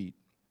your feet.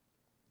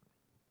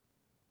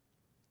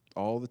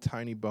 All the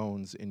tiny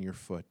bones in your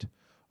foot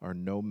are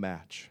no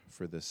match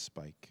for this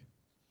spike.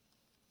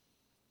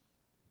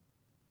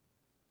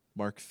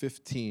 Mark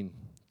 15,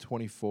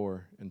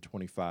 24 and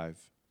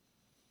 25.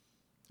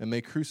 And they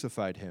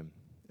crucified him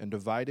and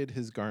divided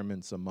his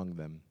garments among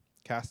them,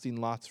 casting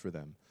lots for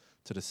them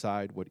to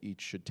decide what each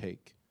should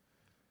take.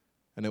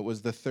 And it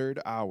was the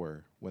 3rd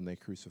hour when they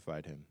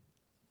crucified him.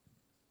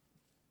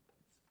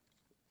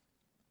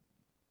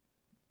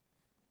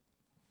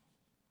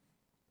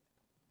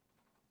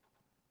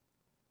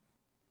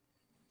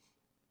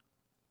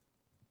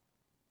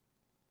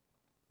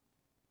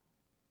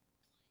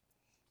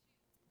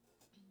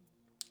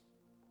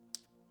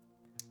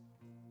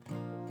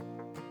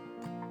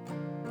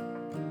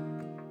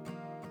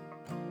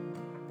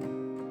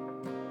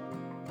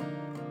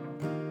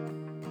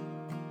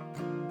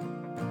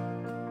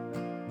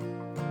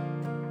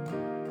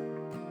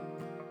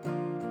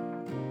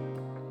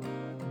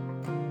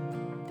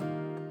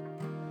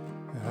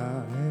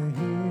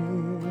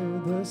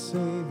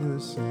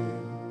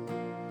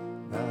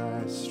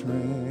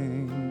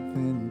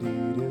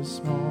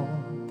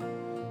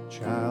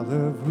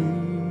 hour of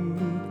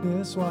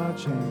weakness,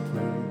 watch and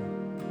pray.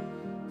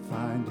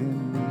 Find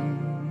in me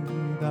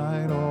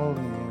thine all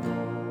in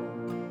all.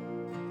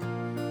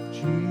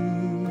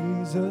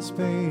 Jesus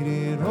paid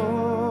it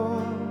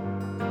all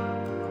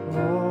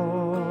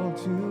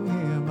to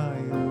him I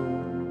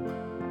owe.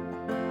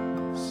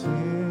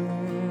 Sin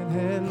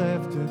had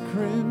left a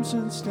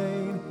crimson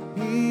stain,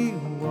 he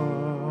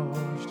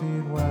washed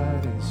it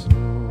white as snow.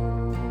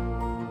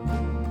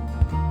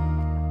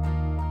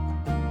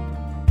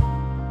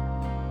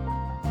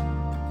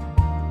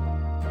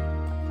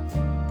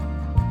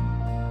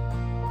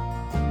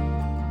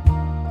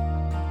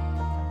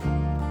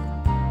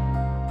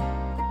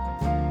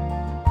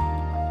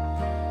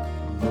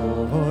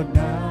 Lord,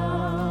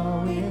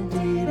 now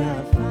indeed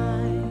I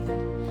find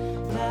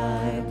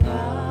thy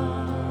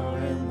power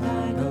and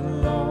thine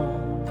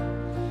alone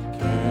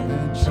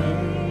can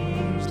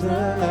change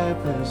the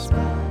leper's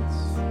spots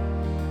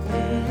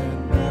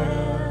and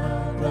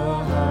melt the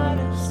heart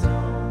of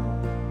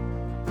stone.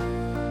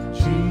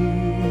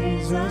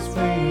 Jesus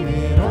paid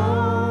it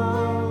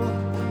all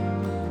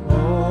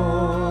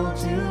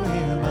to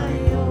him I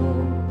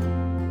owe.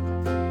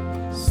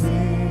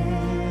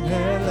 Sin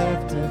had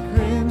left a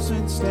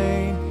crimson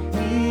stain,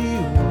 he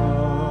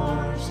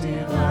washed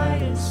it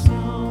white as snow.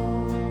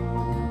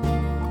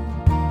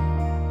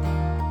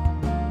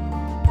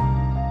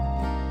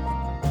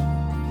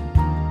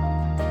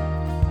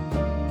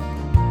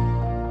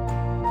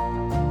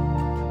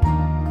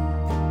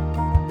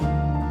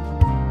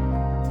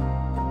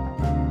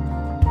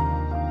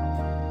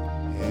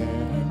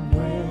 And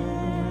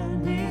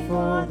when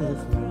before the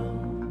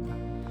throne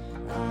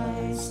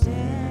I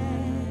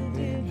stand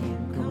in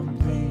him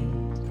complete,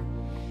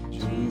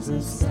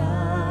 Jesus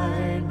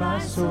died my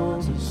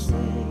soul to save.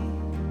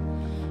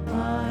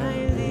 My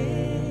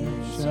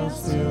lips shall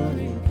still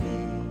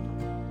repeat,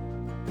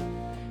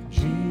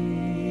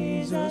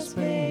 Jesus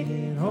paid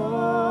it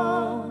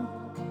all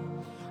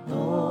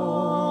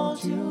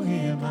to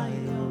him I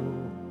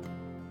owe.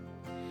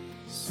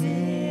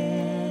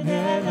 Sin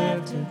had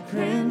left a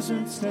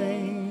crimson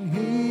stain,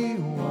 he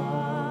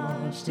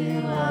washed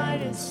it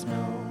white as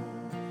snow.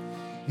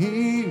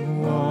 He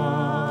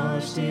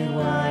washed it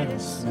white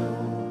as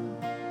snow.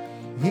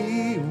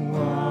 He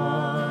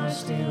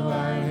washed it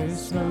white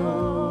as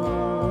snow.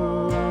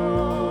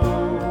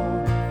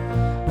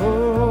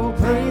 Oh,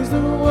 praise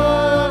the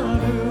one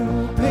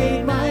who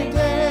paid my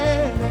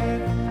debt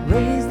and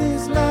raised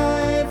this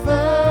life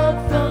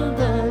up from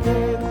the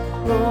dead.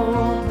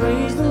 Oh,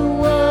 praise the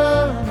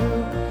one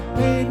who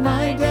paid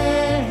my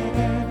debt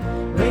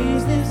and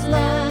raised this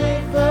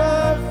life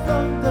up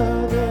from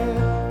the dead.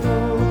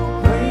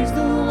 Oh, praise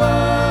the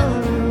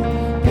one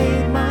who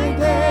paid my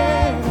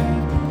debt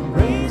and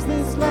raised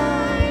this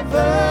life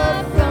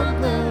up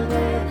from the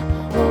dead.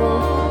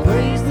 Oh,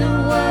 praise the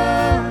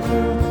one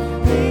who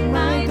paid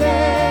my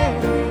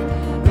debt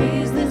and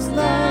raised this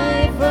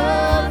life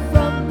up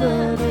from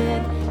the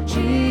dead.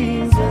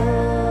 Jesus.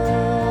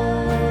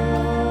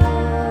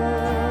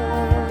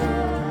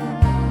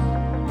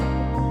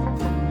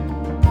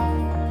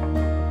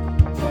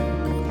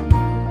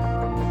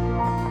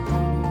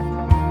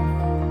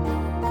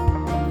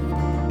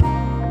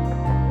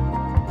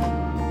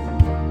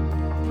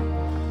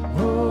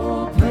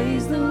 Oh,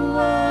 praise the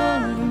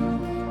one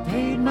who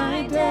paid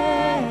my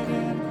debt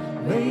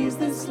and raised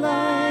this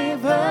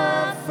life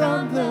up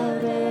from the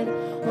dead.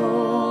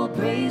 Oh,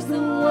 praise the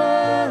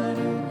one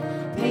who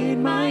paid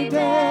my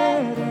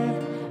debt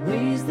and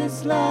raised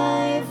this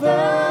life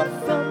up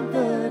from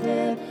the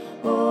dead.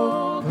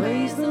 Oh,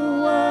 praise the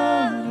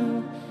one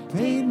who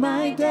paid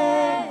my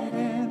debt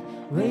and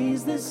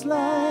raised this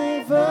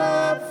life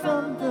up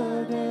from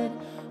the dead.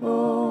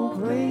 Oh,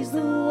 praise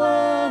the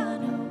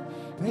one who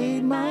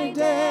paid my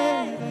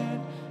debt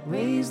and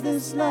raised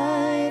this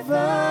life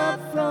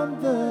up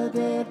from the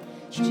dead.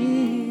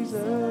 Jesus.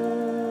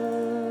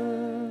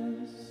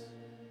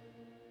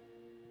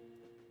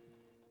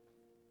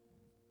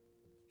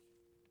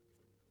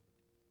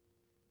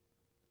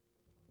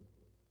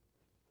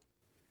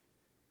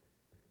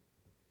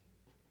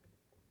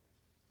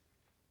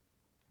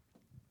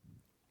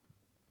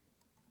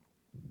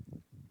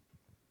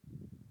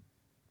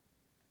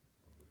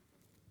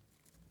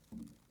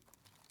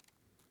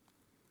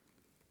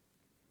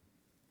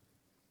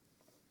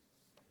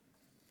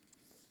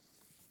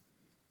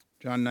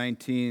 John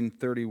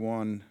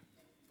 19:31.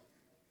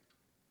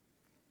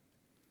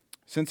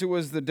 Since it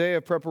was the day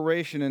of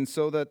preparation, and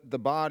so that the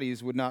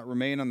bodies would not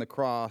remain on the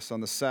cross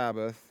on the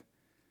Sabbath,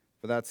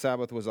 for that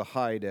Sabbath was a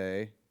high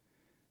day,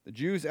 the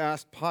Jews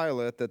asked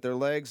Pilate that their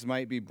legs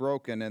might be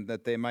broken and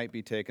that they might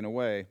be taken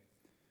away.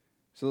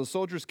 So the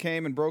soldiers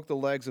came and broke the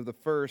legs of the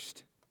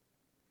first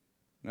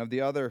and of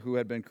the other who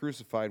had been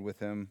crucified with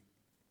him.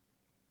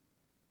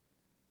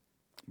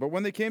 But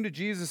when they came to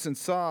Jesus and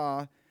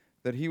saw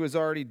that he was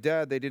already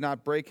dead, they did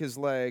not break his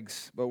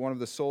legs, but one of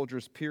the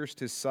soldiers pierced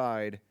his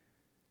side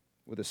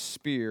with a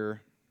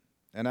spear,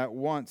 and at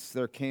once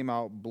there came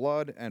out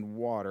blood and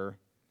water.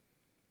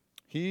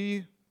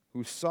 He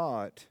who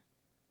saw it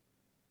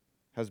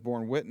has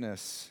borne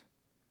witness,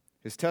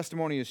 His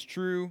testimony is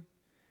true,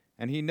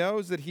 and he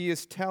knows that he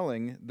is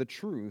telling the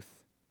truth,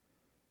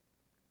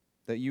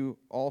 that you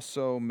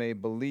also may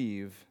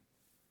believe.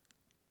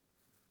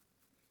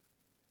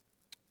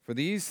 For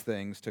these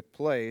things took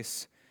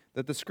place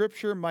that the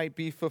scripture might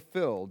be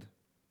fulfilled.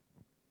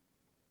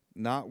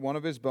 Not one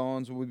of his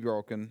bones will be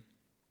broken.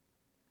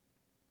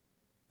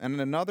 And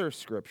another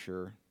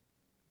scripture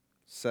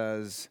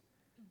says,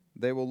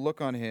 they will look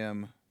on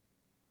him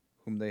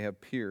whom they have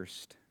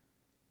pierced.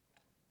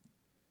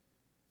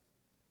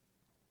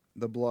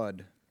 The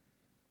blood.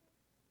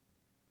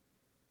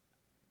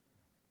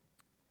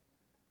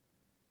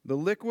 The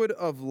liquid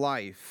of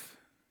life,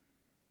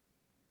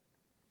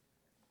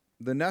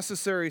 the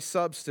necessary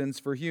substance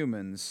for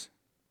humans,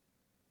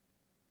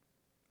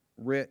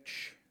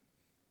 rich,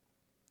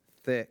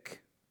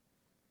 thick,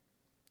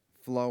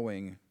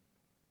 flowing,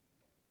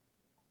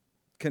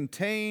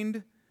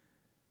 contained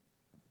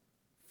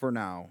for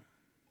now.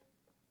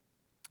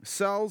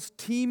 Cells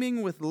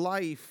teeming with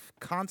life,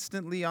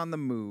 constantly on the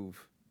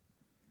move.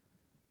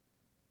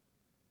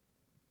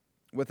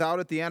 Without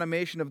it, the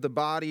animation of the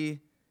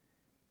body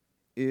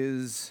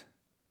is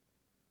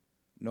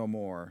no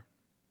more.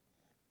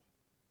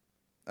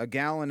 1.5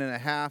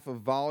 gallons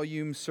of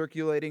volume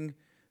circulating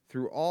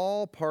through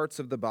all parts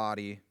of the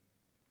body,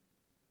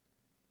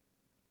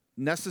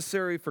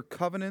 necessary for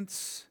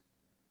covenants,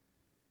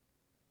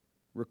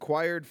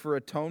 required for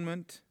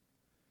atonement.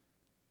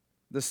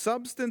 The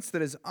substance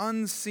that is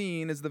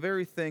unseen is the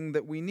very thing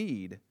that we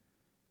need.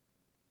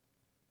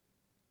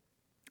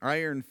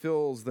 Iron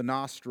fills the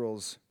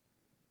nostrils.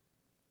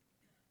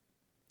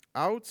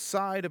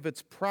 Outside of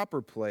its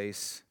proper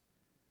place,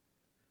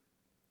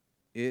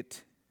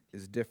 it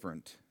is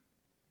different.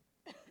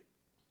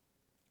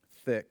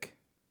 Thick.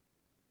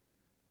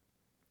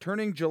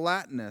 Turning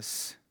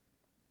gelatinous,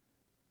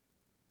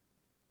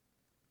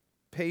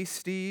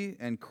 pasty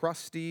and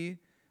crusty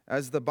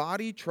as the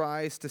body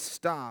tries to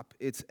stop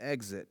its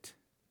exit.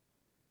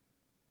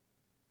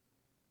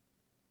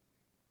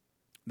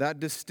 That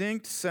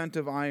distinct scent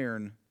of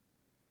iron,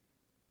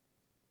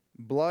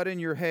 blood in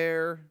your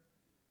hair,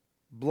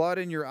 blood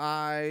in your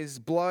eyes,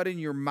 blood in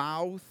your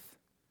mouth,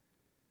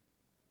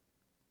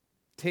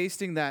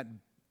 tasting that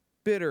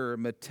bitter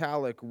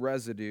metallic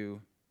residue.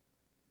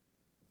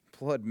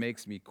 Blood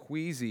makes me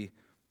queasy.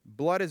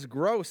 Blood is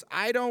gross.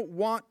 I don't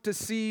want to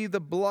see the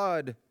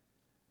blood.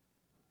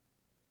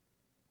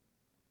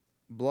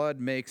 Blood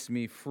makes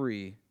me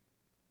free.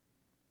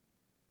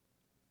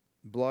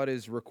 Blood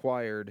is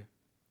required.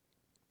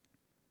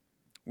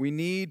 We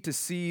need to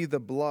see the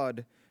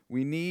blood.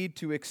 We need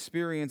to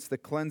experience the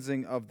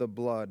cleansing of the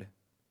blood.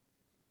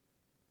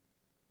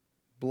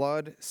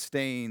 Blood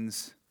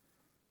stains.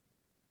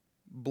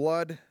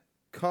 Blood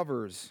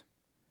covers.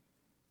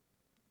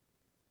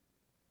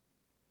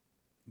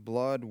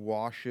 Blood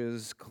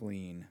washes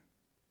clean.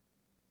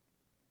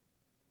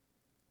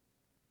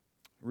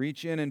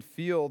 Reach in and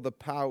feel the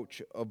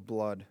pouch of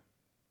blood.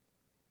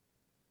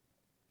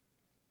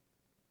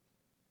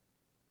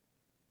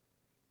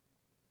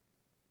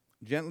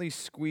 Gently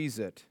squeeze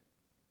it.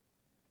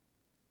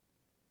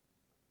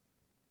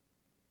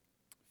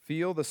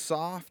 Feel the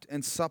soft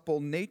and supple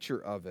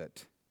nature of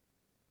it.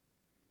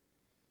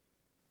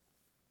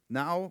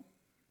 Now,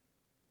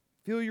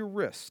 feel your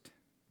wrist.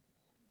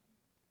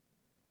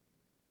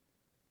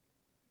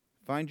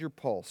 Find your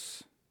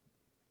pulse.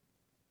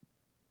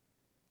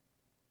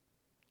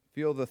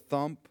 Feel the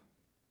thump,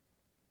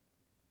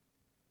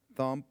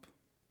 thump,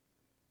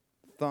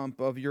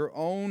 thump of your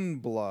own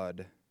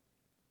blood.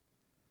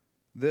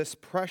 This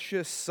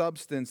precious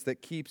substance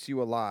that keeps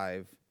you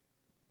alive.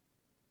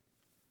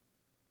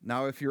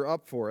 Now, if you're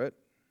up for it,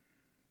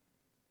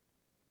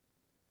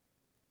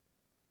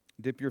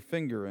 dip your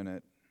finger in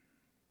it.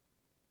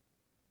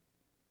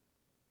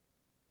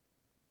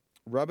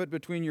 Rub it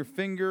between your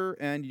finger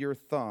and your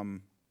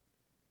thumb.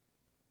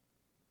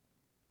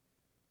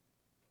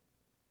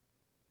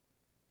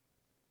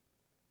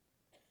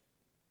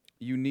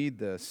 You need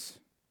this.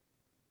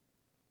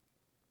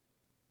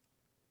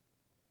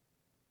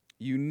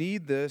 You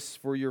need this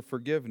for your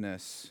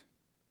forgiveness.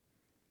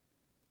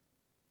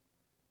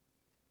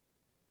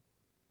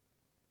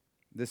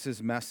 This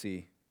is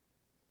messy.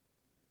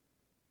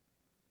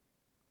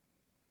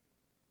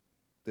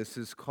 This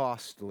is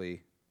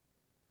costly.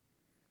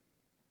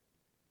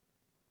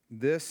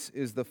 This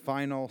is the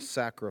final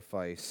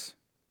sacrifice.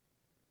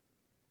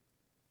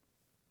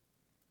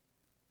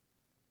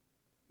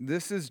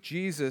 This is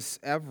Jesus'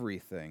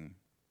 everything.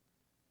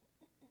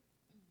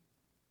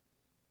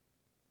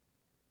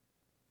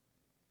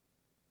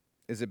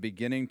 Is it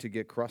beginning to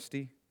get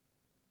crusty?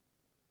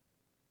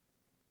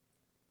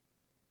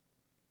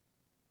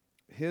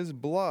 His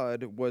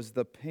blood was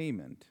the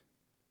payment.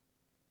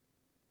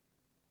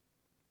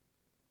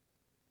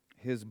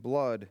 His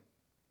blood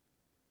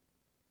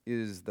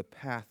is the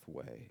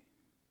pathway.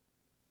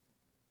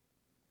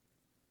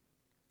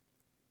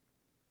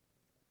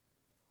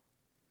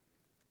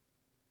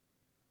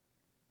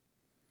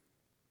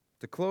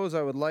 To close,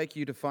 I would like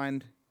you to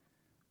find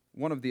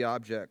one of the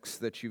objects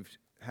that you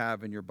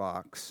have in your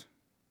box.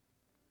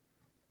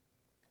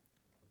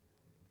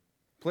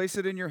 Place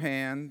it in your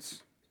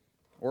hands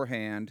or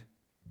hand.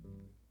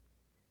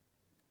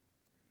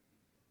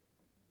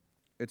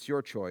 It's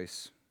your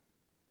choice.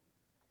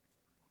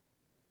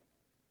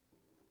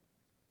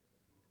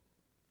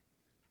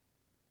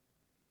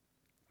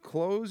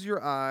 Close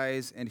your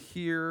eyes and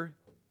hear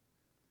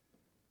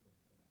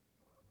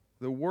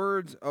the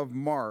words of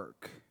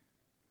Mark.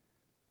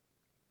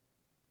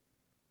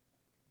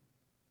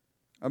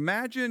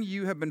 Imagine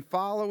you have been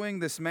following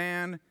this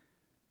man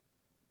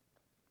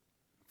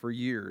for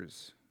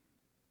years,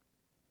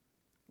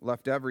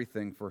 left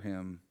everything for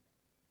him,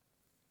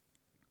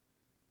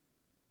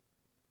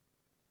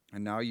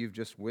 and now you've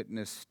just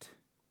witnessed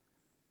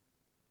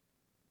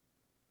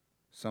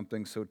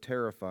something so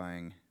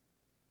terrifying.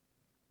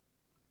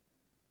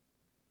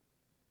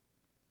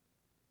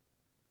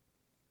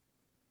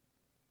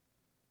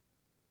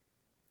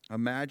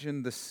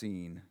 Imagine the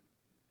scene.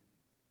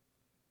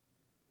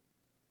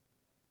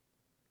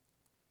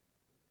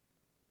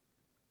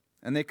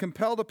 And they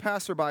compelled a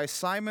passerby,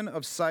 Simon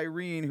of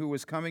Cyrene, who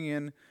was coming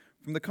in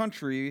from the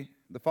country,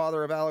 the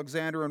father of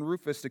Alexander and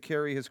Rufus, to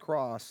carry his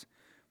cross.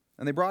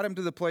 And they brought him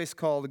to the place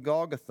called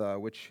Golgotha,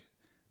 which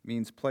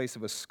means place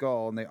of a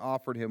skull, and they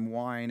offered him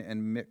wine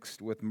and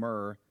mixed with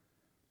myrrh.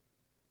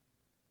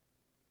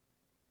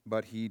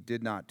 But he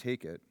did not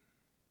take it.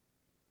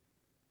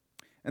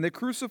 And they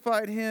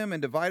crucified him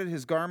and divided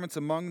his garments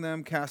among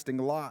them, casting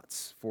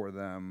lots for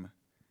them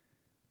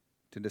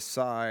to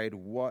decide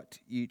what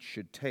each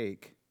should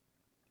take.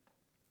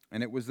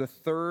 And it was the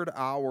 3rd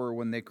hour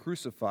when they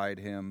crucified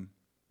him.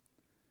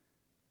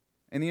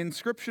 And the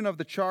inscription of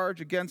the charge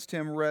against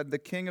him read, "The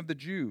King of the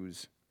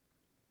Jews."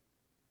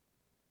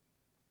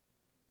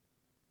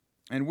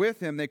 And with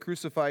him they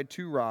crucified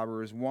 2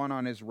 robbers, one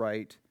on his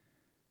right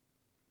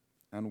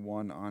and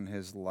one on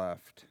his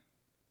left.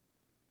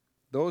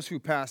 Those who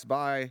passed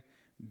by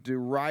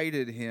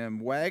derided him,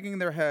 wagging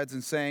their heads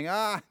and saying,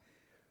 "Ah,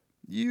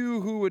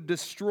 you who would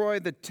destroy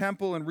the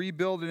temple and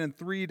rebuild it in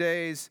 3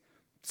 days,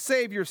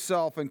 save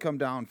yourself and come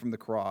down from the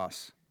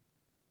cross."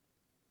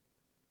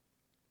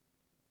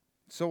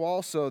 So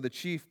also the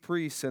chief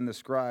priests and the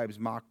scribes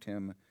mocked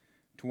him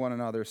to one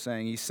another,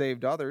 saying, "He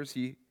saved others,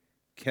 he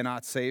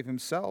cannot save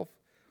himself.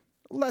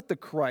 Let the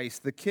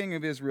Christ, the King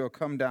of Israel,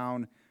 come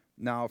down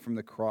now from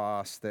the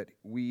cross, that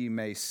we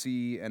may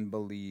see and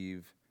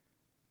believe."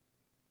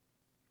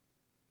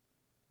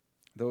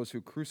 Those who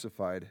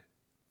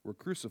were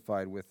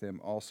crucified with him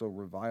also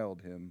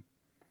reviled him.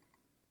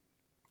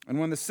 And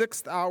when the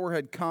 6th hour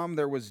had come,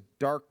 there was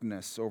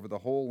darkness over the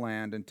whole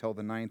land until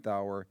the 9th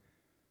hour.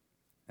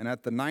 And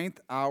at the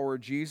 9th hour,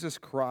 Jesus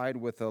cried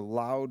with a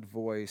loud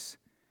voice,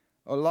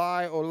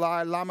 "Eli,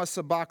 Eli, lama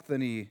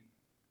sabachthani,"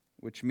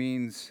 which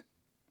means,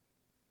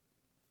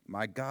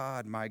 my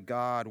God,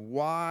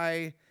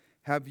 why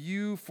have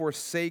you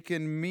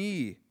forsaken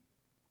me?"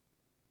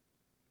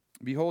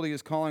 Behold, he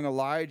is calling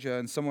Elijah,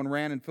 and someone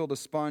ran and filled a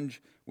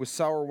sponge with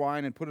sour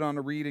wine and put it on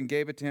a reed and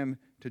gave it to him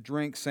to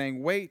drink,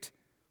 saying, "Wait,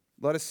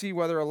 let us see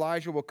whether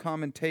Elijah will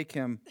come and take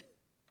him."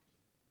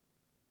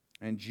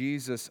 And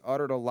Jesus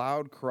uttered a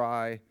loud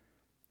cry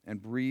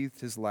and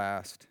breathed his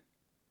last.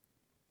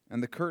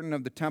 And the curtain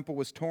of the temple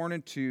was torn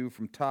in two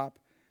from top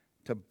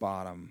to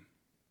bottom.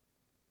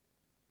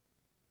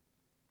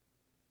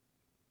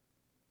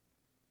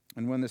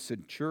 And when the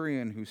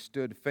centurion who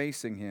stood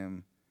facing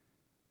him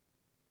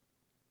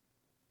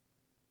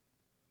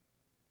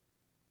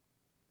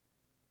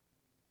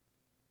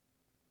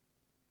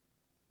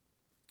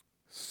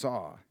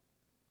saw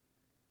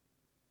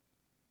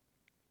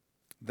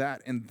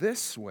that in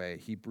this way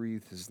he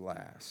breathed his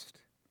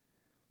last,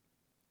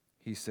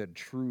 he said,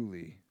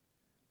 "Truly,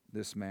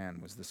 this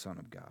man was the Son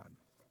of God."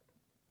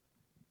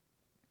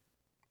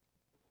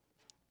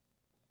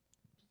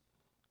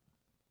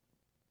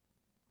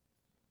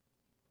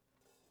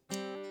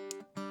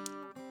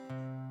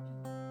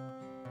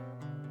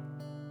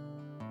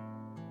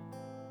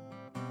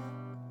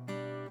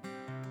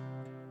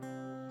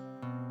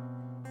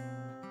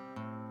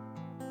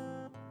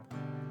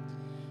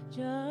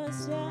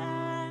 Just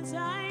as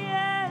I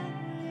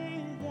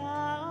am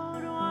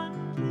without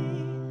one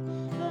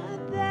plea,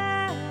 but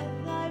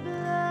that thy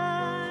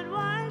blood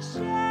was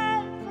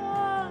shed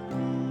for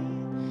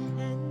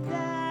me, and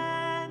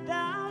that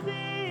thou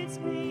bidst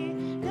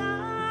me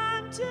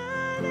come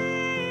to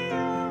thee,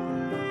 O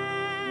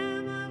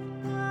Lamb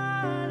of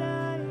God,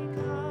 I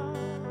come,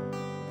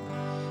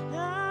 I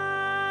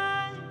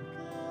come.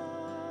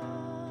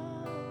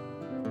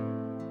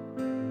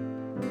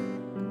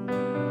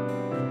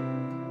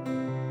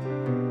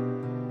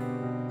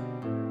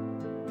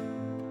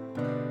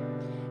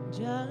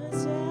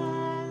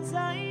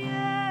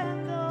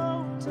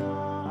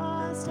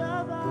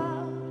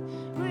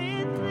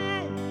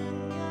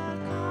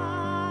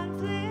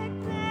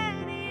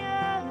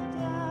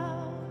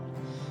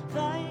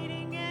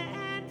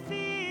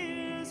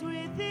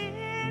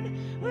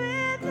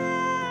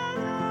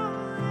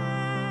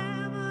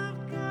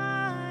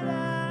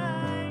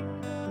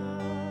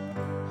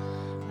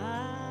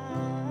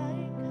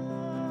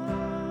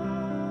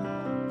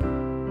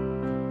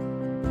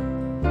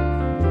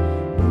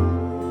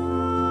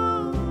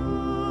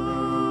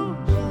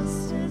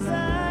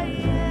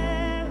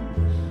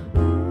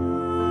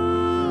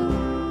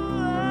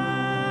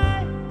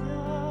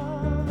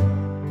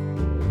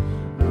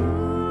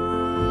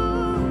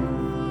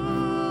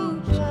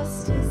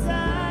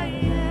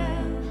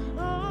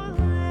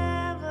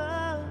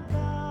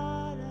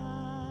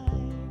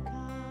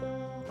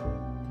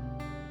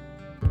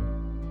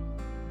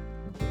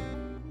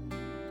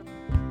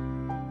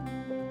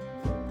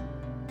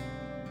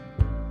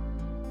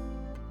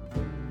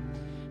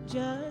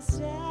 just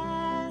as